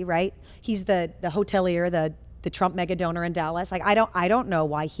ISD, right? He's the hotelier, the Trump mega donor in Dallas. I don't know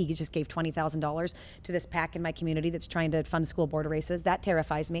why he just gave $20,000 to this PAC in my community that's trying to fund school board races. That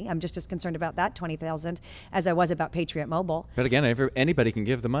terrifies me. I'm just as concerned about that $20,000 as I was about Patriot Mobile. But again, anybody can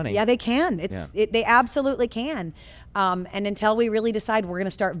give the money. Yeah, they can. They absolutely can. And until we really decide we're going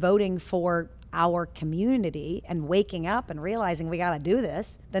to start voting for our community and waking up and realizing we got to do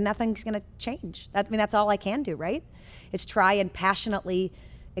this, then nothing's going to change. That's all I can do, right? Is try and passionately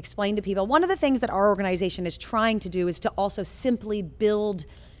explain to people. One of the things that our organization is trying to do is to also simply build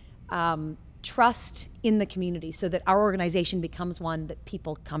trust in the community so that our organization becomes one that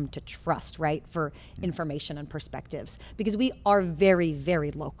people come to trust, right, for information and perspectives. Because we are very,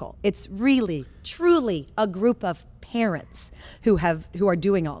 very local. It's really, truly a group of parents who are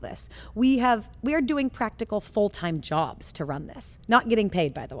doing all this. We are doing practical full-time jobs to run this, not getting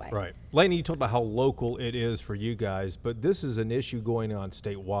paid, by the way. Right. Laney, you talked about how local it is for you guys, but this is an issue going on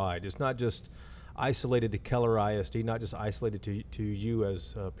statewide. It's not just isolated to Keller ISD, not just isolated to you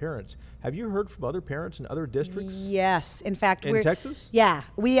as parents. Have you heard from other parents in other districts? Yes. In fact, in Texas? Yeah.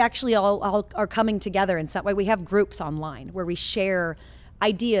 We actually all are coming together in some way. We have groups online where we share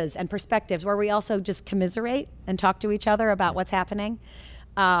ideas and perspectives, where we also just commiserate and talk to each other about what's happening.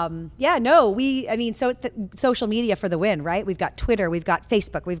 Social media for the win, right? We've got Twitter, we've got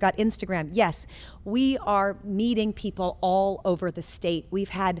Facebook, we've got Instagram. Yes, we are meeting people all over the state. We've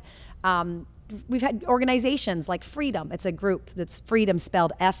had organizations like Freedom. It's a group that's Freedom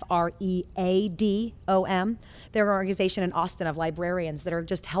spelled Freadom. They're an organization in Austin of librarians that are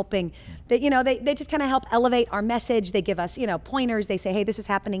just helping. They just kind of help elevate our message. They give us, pointers. They say, hey, this is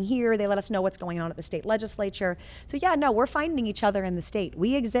happening here. They let us know what's going on at the state legislature. So we're finding each other in the state.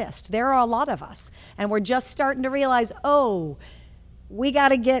 We exist. There are a lot of us, and we're just starting to realize, we got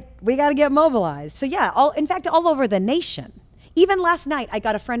to get mobilized. So all over the nation. Even last night, I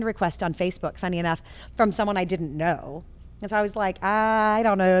got a friend request on Facebook, funny enough, from someone I didn't know. And so I was like, I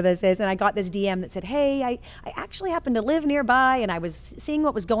don't know who this is. And I got this DM that said, hey, I actually happen to live nearby, and I was seeing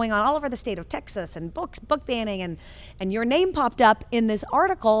what was going on all over the state of Texas and book banning, and your name popped up in this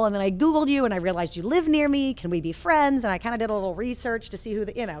article, and then I Googled you, and I realized you live near me. Can we be friends? And I kind of did a little research to see who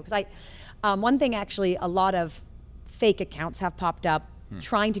because one thing actually, a lot of fake accounts have popped up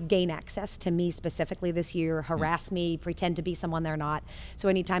trying to gain access to me specifically this year, harass me, pretend to be someone they're not. So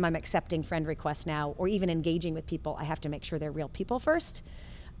anytime I'm accepting friend requests now, or even engaging with people, I have to make sure they're real people first.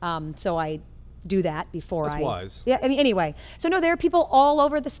 So I do that before That's wise. Yeah, anyway. So there are people all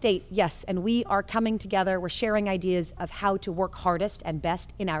over the state, yes, and we are coming together. We're sharing ideas of how to work hardest and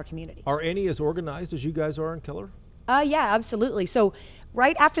best in our communities. Are any as organized as you guys are in Keller? Yeah, absolutely. So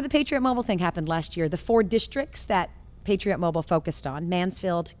right after the Patriot Mobile thing happened last year, the 4 districts that Patriot Mobile focused on,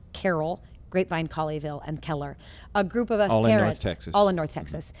 Mansfield, Carroll, Grapevine, Colleyville, and Keller. A group of us all parents. In North Texas. All in North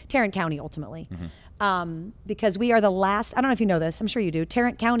Texas. Tarrant County, ultimately. Because we are the last, I don't know if you know this, I'm sure you do,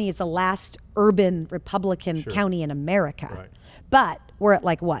 Tarrant County is the last urban Republican county in America. Right. But we're at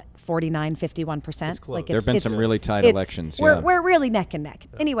 49, 51%. It's close. There have been some really tight elections. We're really neck and neck.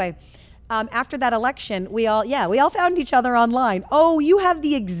 Yeah. Anyway, after that election, we all found each other online. Oh, you have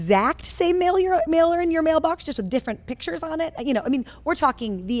the exact same mailer in your mailbox, just with different pictures on it. We're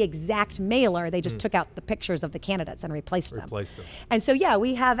talking the exact mailer. They just took out the pictures of the candidates and replaced them. And so,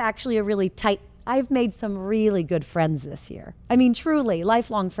 we have actually a really tight. I've made some really good friends this year. Truly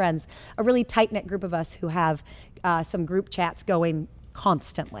lifelong friends. A really tight knit group of us who have some group chats going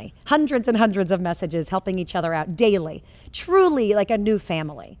constantly. Hundreds and hundreds of messages helping each other out daily. Truly like a new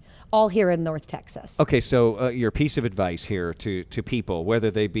family. All here in North Texas. Okay, so your piece of advice here to people,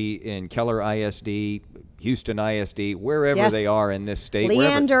 whether they be in Keller ISD, Houston ISD, wherever they are in this state.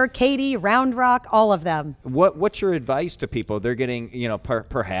 Leander, Katy, Round Rock, all of them. What's your advice to people? They're getting,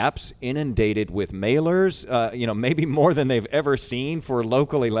 perhaps inundated with mailers, maybe more than they've ever seen for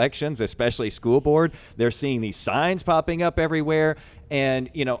local elections, especially school board. They're seeing these signs popping up everywhere. And,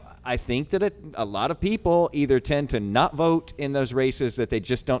 I think that a lot of people either tend to not vote in those races that they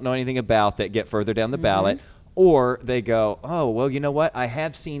just don't know anything about that get further down the ballot, or they go, oh, well, you know what? I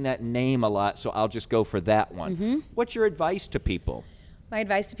have seen that name a lot, so I'll just go for that one. What's your advice to people? My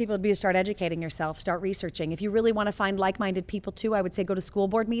advice to people would be to start educating yourself, start researching. If you really want to find like-minded people too, I would say go to school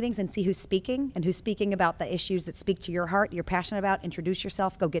board meetings and see who's speaking and who's speaking about the issues that speak to your heart, you're passionate about. Introduce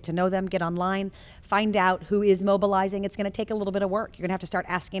yourself, go get to know them, get online, find out who is mobilizing. It's going to take a little bit of work. You're going to have to start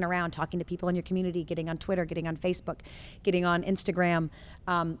asking around, talking to people in your community, getting on Twitter, getting on Facebook, getting on Instagram.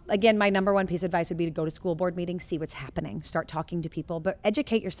 Again, my number one piece of advice would be to go to school board meetings, see what's happening, start talking to people, but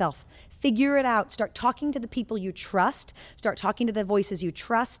educate yourself, figure it out, start talking to the people you trust, start talking to the voices you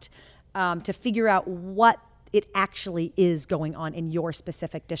trust, to figure out what it actually is going on in your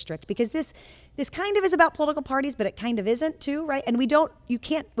specific district, because this kind of is about political parties, but it kind of isn't too, right? And you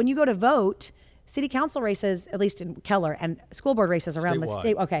can't, when you go to vote, city council races, at least in Keller, and school board races around the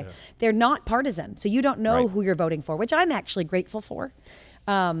state, they're not partisan, so you don't know who you're voting for, which I'm actually grateful for.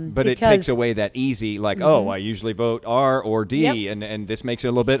 But it takes away that easy, I usually vote R or D, and this makes it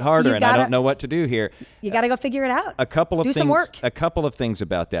a little bit harder, and I don't know what to do here. You got to go figure it out. Do some work. A couple of things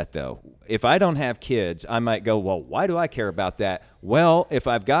about that, though. If I don't have kids, I might go, well, why do I care about that? Well, if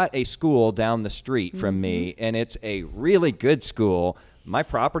I've got a school down the street from me, and it's a really good school, My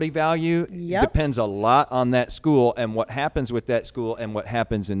property value Yep. depends a lot on that school and what happens with that school and what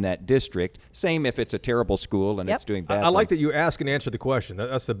happens in that district. Same if it's a terrible school and Yep. it's doing badly. I like that you ask and answer the question.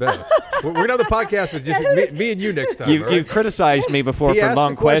 That's the best. We're going to have the podcast with just me and you next time. all right? You've criticized me before He for asks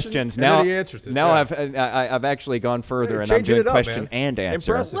long the question, questions. and Now, then he answers it. now Yeah. I've actually gone further Hey, and I'm changing doing it up, question man. and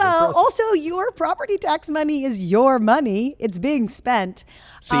answer. Impressive. Well, also your property tax money is your money. It's being spent.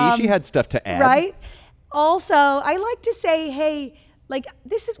 See, she had stuff to add. Right? Also, I like to say, hey, like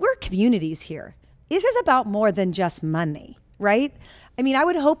we're communities here. This is about more than just money, right? I mean, I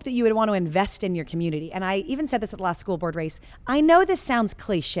would hope that you would want to invest in your community. And I even said this at the last school board race. I know this sounds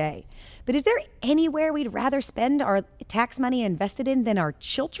cliche, but is there anywhere we'd rather spend our tax money invested in than our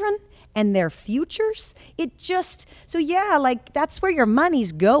children and their futures? That's where your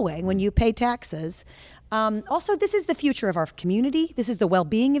money's going when you pay taxes. Also, this is the future of our community. This is the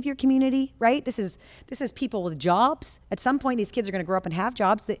well-being of your community, right? This is people with jobs. At some point, these kids are going to grow up and have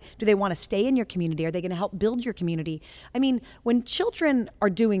jobs. Do they want to stay in your community? Are they going to help build your community? I mean, when children are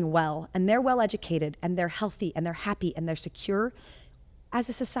doing well and they're well-educated and they're healthy and they're happy and they're secure, as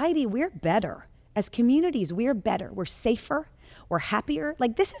a society, we're better. As communities, we're better. We're safer. We're happier.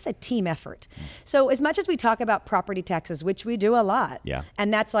 Like, this is a team effort. So as much as we talk about property taxes, which we do a lot, Yeah.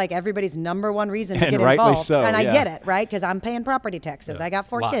 and that's like everybody's number one reason to And get rightly involved. so, And I yeah. get it, right? Because I'm paying property taxes. Yeah. I got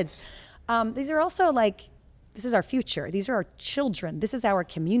 4 Lots. kids. These are also this is our future. These are our children. This is our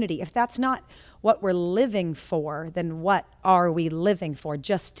community. If that's not what we're living for, then what are we living for?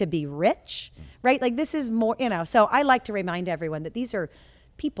 Just to be rich, right? Like, this is more, so I like to remind everyone that these are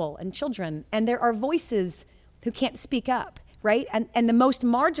people and children, and there are voices who can't speak up, right? And the most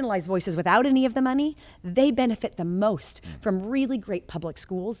marginalized voices without any of the money, they benefit the most from really great public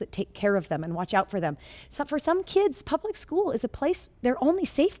schools that take care of them and watch out for them. So for some kids, public school is a place, their only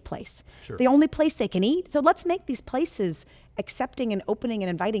safe place, the only place they can eat. So let's make these places accepting and opening and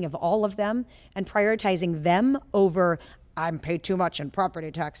inviting of all of them and prioritizing them over I'm paid too much in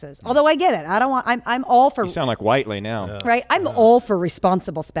property taxes. Although I get it. I'm all for. You sound like Whiteley now. Right? I'm all for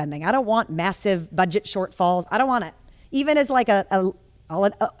responsible spending. I don't want massive budget shortfalls. I don't want it. Even as like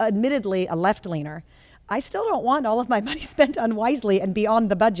admittedly a left-leaner, I still don't want all of my money spent unwisely and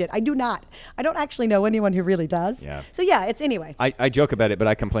beyond the budget. I do not. I don't actually know anyone who really does. Yeah. So yeah, it's anyway. I joke about it, but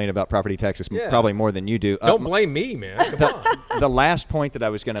I complain about property taxes probably more than you do. Don't blame me, man. Come on. The last point that I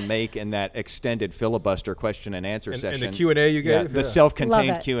was going to make in that extended filibuster question and answer session, and the Q&A you gave? the Yeah. self-contained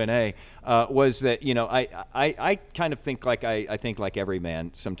Love it. Q&A, was that I kind of think like I think like every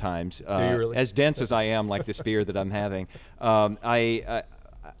man sometimes. Do you really? As dense as I am, like this beer that I'm having,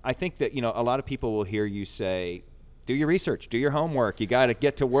 I think that a lot of people will hear you say, do your research, do your homework, you got to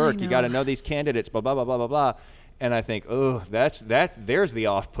get to work, you got to know these candidates, blah blah blah blah blah blah. And I think, oh, there's the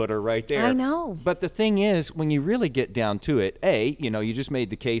off-putter right there. I know. But the thing is, when you really get down to it, you just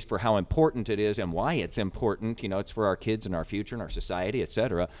made the case for how important it is and why it's important. It's for our kids and our future and our society, et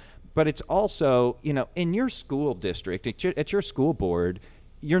cetera. But it's also, in your school district, at your school board,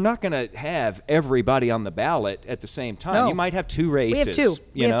 you're not going to have everybody on the ballot at the same time. No. You might have 2 races. We have 2.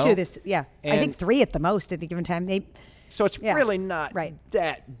 We have 2 this, yeah. I think And- 3 at the most at a given time. So it's really not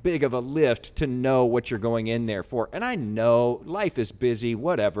that big of a lift to know what you're going in there for. And I know life is busy,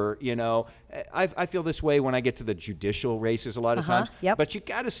 whatever, I feel this way when I get to the judicial races a lot of times. Yep. But you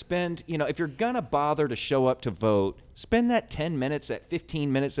got to spend, if you're going to bother to show up to vote, spend that 10 minutes, that 15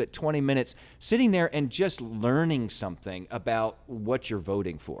 minutes, that 20 minutes sitting there and just learning something about what you're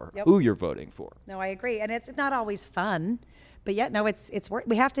voting for, who you're voting for. No, I agree. And it's not always fun. But yeah, no, it's worth.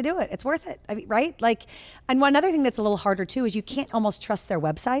 We have to do it. It's worth it. I mean, right? And one other thing that's a little harder too is you can't almost trust their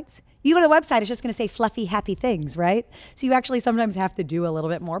websites. You go to the website, it's just going to say fluffy, happy things, right? So you actually sometimes have to do a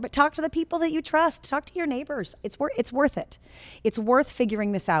little bit more. But talk to the people that you trust. Talk to your neighbors. It's worth it. It's worth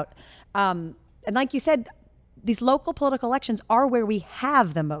figuring this out. And like you said, these local political elections are where we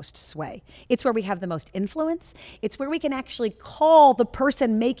have the most sway. It's where we have the most influence. It's where we can actually call the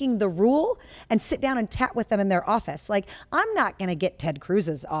person making the rule and sit down and chat with them in their office. Like, I'm not going to get Ted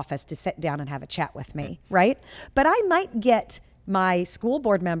Cruz's office to sit down and have a chat with me, right? But I might get my school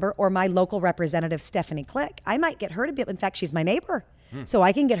board member or my local representative, Stephanie Click. I might get her to be, in fact, she's my neighbor. So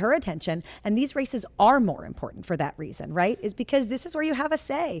I can get her attention. And these races are more important for that reason, right? Is because this is where you have a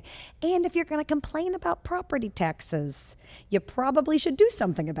say. And if you're going to complain about property taxes, you probably should do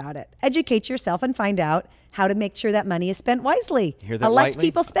something about it. Educate yourself and find out how to make sure that money is spent wisely. Hear that, Elect Whiteley?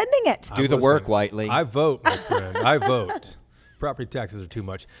 people spending it. Do the work, Whiteley. I vote, my friend. I vote. Property taxes are too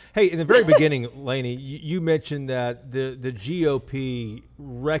much. Hey, in the very beginning, Laney, you mentioned that the GOP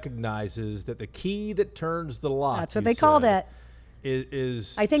recognizes that the key that turns the lock. That's what they called it.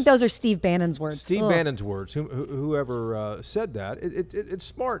 is I think those are Steve Bannon's words. Steve Bannon's words. Whoever said that, it's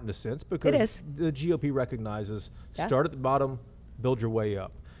smart in a sense because It is. the GOP recognizes Yeah. start at the bottom, build your way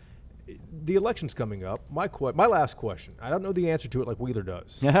up. The election's coming up. My last question. I don't know the answer to it like Wheeler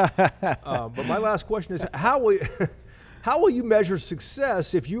does. But my last question is how will you measure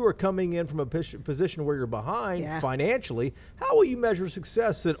success if you are coming in from a position where you're behind financially? How will you measure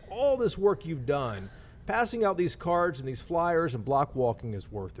success that all this work you've done, passing out these cards and these flyers and block walking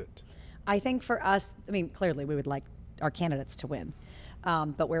is worth it? I think for us, I mean, clearly we would like our candidates to win,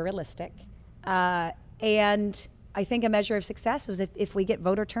 but we're realistic. And I think a measure of success is if we get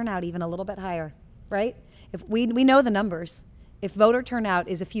voter turnout even a little bit higher, right? If we know the numbers. If voter turnout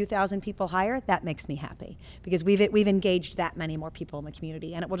is a few thousand people higher, that makes me happy because we've engaged that many more people in the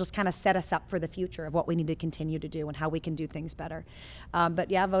community, and it will just kind of set us up for the future of what we need to continue to do and how we can do things better. But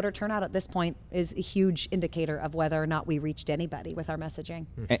yeah, voter turnout at this point is a huge indicator of whether or not we reached anybody with our messaging.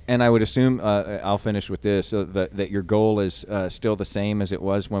 And I would assume, I'll finish with this, that your goal is still the same as it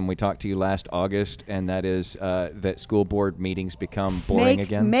was when we talked to you last August, and that is that school board meetings become boring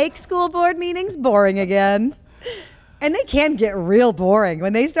again? Make school board meetings boring again. And they can get real boring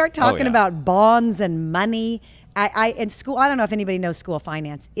when they start talking about bonds and money. In school, I don't know if anybody knows school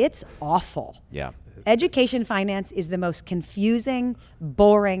finance. It's awful. Yeah. Education finance is the most confusing,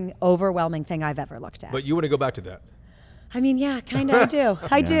 boring, overwhelming thing I've ever looked at. But you want to go back to that? I mean, yeah, kind of. I do.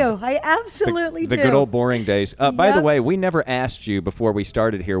 I do. I absolutely The do. good old boring days. By the Yep. way, we never asked you before we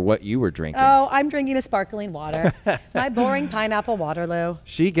started here what you were drinking. Oh, I'm drinking a sparkling water. My boring pineapple Waterloo.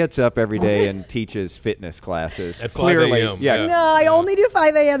 She gets up every day and teaches fitness classes. At 5 Clearly, a.m., yeah. yeah. No, I only do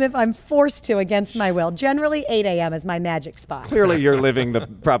 5 a.m. if I'm forced to against my will. Generally, 8 a.m. is my magic spot. Clearly, you're living the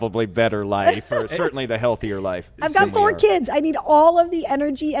probably better life, or certainly the healthier life. I've got than we 4 are. kids. I need all of the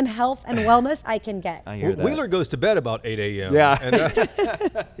energy and health and wellness I can get. I hear that. Wheeler goes to bed about 8 a.m. Yeah.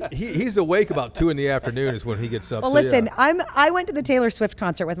 And he's awake about 2 in the afternoon is when he gets up. Well, So, listen, yeah. I went to the Taylor Swift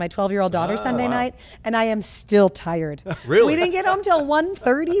concert with my 12-year-old daughter Sunday night, and I am still tired. Really? We didn't get home till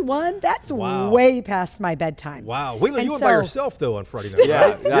 1:31. That's Wow. way past my bedtime. Wow. Wheeler, And you went by so- yourself, though, on Friday night.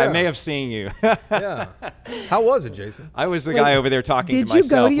 Yeah, I may have seen you. Yeah. How was it, Jason? I was the guy over there talking did to you go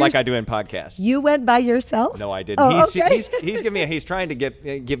myself to your- like I do in podcasts. You went by yourself? No, I didn't. Oh, he's, okay. he's giving me. He's trying to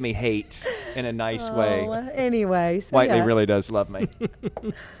give me hate in a nice way. Anyway, so Whiteley yeah. really does love me.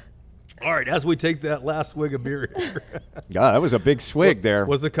 All right, as we take that last swig of beer here. God, that was a big swig there.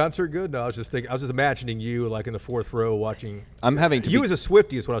 Was the concert good? No, I was just imagining you like in the 4th row watching. I'm having to You be, as a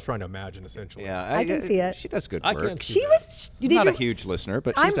Swiftie is what I was trying to imagine, essentially. yeah, I can see it. She does good I work. can see She was. I'm Did not you? a huge listener,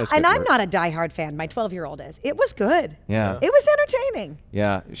 but she I'm, does good and I'm work. not a diehard fan. My 12-year-old is. It was good. Yeah. It was entertaining.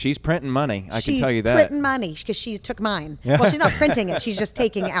 Yeah, she's printing money. I can She's tell you that. printing money because she took mine. Well, she's not printing it. She's just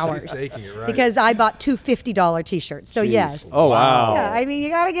taking ours. taking it, right. Because I bought 2 $50 T-shirts. So yes. Oh wow. Yeah, I mean, you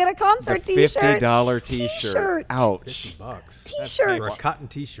got to get a concert The T-shirt. $50 T-shirt. Ouch. $50. T-shirt. For a cotton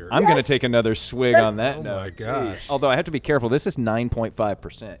T-shirt. I'm going to take another swig on that Oh, note. my gosh. Jeez. Although I have to be careful. This is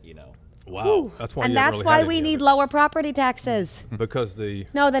 9.5%, you know. Wow. That's why. And you haven't that's really why had we any of need it. lower property taxes. Because the.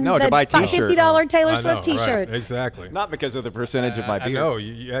 No, No, to buy T-shirts. $50 Taylor I know, Swift right, T-shirts. Exactly. Not because of the percentage of my I beer. know.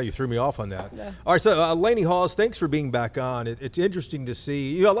 You threw me off on that. All right, so Laney Hawes, thanks for being back on. It's interesting to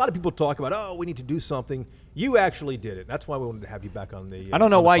see. You know, a lot of people talk about, oh, we need to do something. You actually did it. That's why we wanted to have you back on the. I don't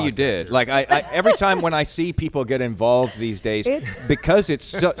know on the why you podcast did. here. Like I every time when I see people get involved these days, because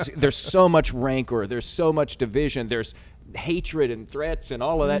there's so much rancor, there's so much division, there's hatred and threats and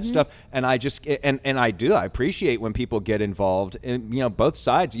all of that stuff, and I just and I appreciate when people get involved, and you know both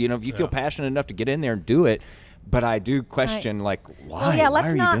sides. You know, if you feel passionate enough to get in there and do it. But I do question, like, why? Well, yeah, why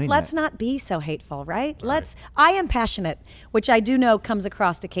are you doing let's that? not be so hateful, right? I am passionate, which I do know comes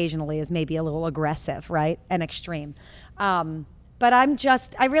across occasionally as maybe a little aggressive, right? And extreme. But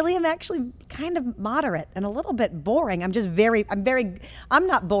I really am actually kind of moderate and a little bit boring. I'm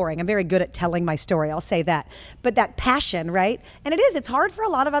not boring. I'm very good at telling my story. I'll say that. But that passion, right? And it's hard for a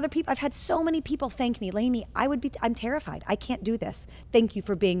lot of other people. I've had so many people thank me, Laney, I'm terrified. I can't do this. Thank you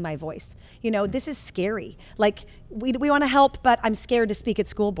for being my voice. You know, this is scary. Like, we want to help, but I'm scared to speak at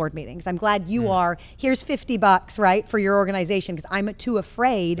school board meetings. I'm glad you are. Here's $50, right, for your organization, because I'm too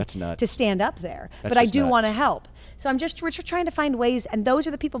afraid That's nuts. to stand up there. That's But I just do nuts. want to help. So we're just trying to find ways, and those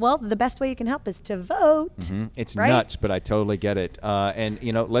are the people, well, the best way you can help is to vote. It's right? nuts, but I totally get it. And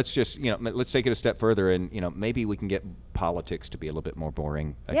you know, let's take it a step further, and you know, maybe we can get politics to be a little bit more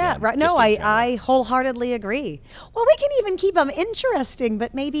boring. Yeah, again, right. just No, in general. I wholeheartedly agree. Well, we can even keep them interesting,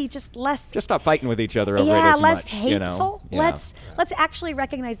 but maybe just less. Just stop fighting with each other over it Yeah, as less much. hateful. You know? Yeah. Let's actually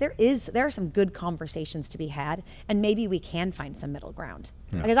recognize there are some good conversations to be had, and maybe we can find some middle ground.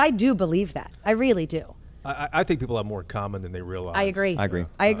 Because I do believe that. I really do. I think people have more in common than they realize. I agree. I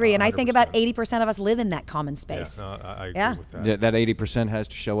agree. And I think 100%. about 80% of us live in that common space. Yeah, I agree with that. That 80% has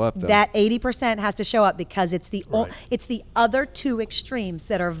to show up, though. That 80% has to show up because it's the Right. it's the other two extremes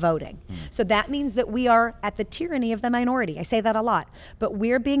that are voting. So that means that we are at the tyranny of the minority. I say that a lot, but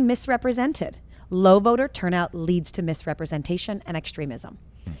we're being misrepresented. Low voter turnout leads to misrepresentation and extremism,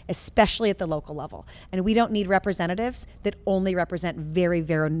 especially at the local level. And we don't need representatives that only represent very,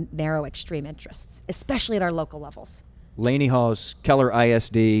 very narrow extreme interests, especially at our local levels. Laney Hawes, Keller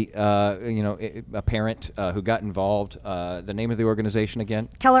ISD, a parent who got involved. The name of the organization again?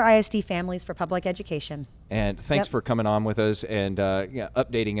 Keller ISD Families for Public Education. And thanks for coming on with us and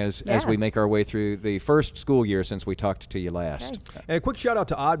updating us as Yeah. we make our way through the first school year since we talked to you last. Okay. And a quick shout out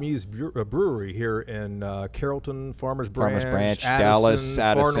to Odd Muse Brewery here in Carrollton, Farmers Branch, Addison, Dallas,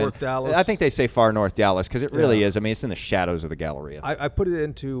 Addison. Far North Dallas. I think they say far north Dallas because it really is. I mean, it's in the shadows of the Galleria. I put it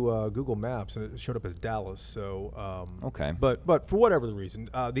into Google Maps and it showed up as Dallas. So Okay. But for whatever the reason,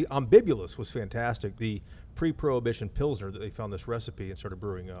 the Ombibulous was fantastic. The Pre-Prohibition Pilsner that they found this recipe and started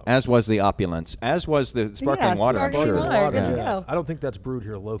brewing up. As was the Opulence. As was the sparkling water, I'm sparkling sure. water. Good to go. I don't think that's brewed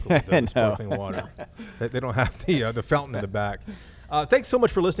here locally, though, the sparkling water. They don't have the fountain in the back. Thanks so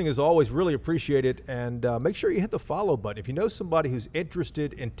much for listening, as always. Really appreciate it. And make sure you hit the follow button. If you know somebody who's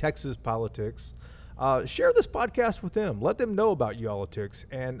interested in Texas politics, share this podcast with them. Let them know about y'all-itics.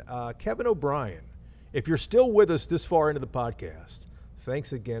 And Kevin O'Brien, if you're still with us this far into the podcast,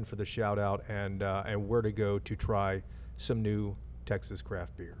 thanks again for the shout out and where to go to try some new Texas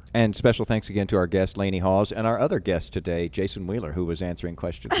craft beer. And special thanks again to our guest, Laney Hawes, and our other guest today, Jason Wheeler, who was answering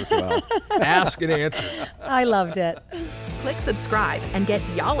questions as well. Ask and answer. I loved it. Click subscribe and get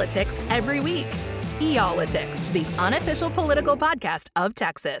Y'all-itics every week. Y'all-itics, the unofficial political podcast of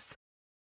Texas.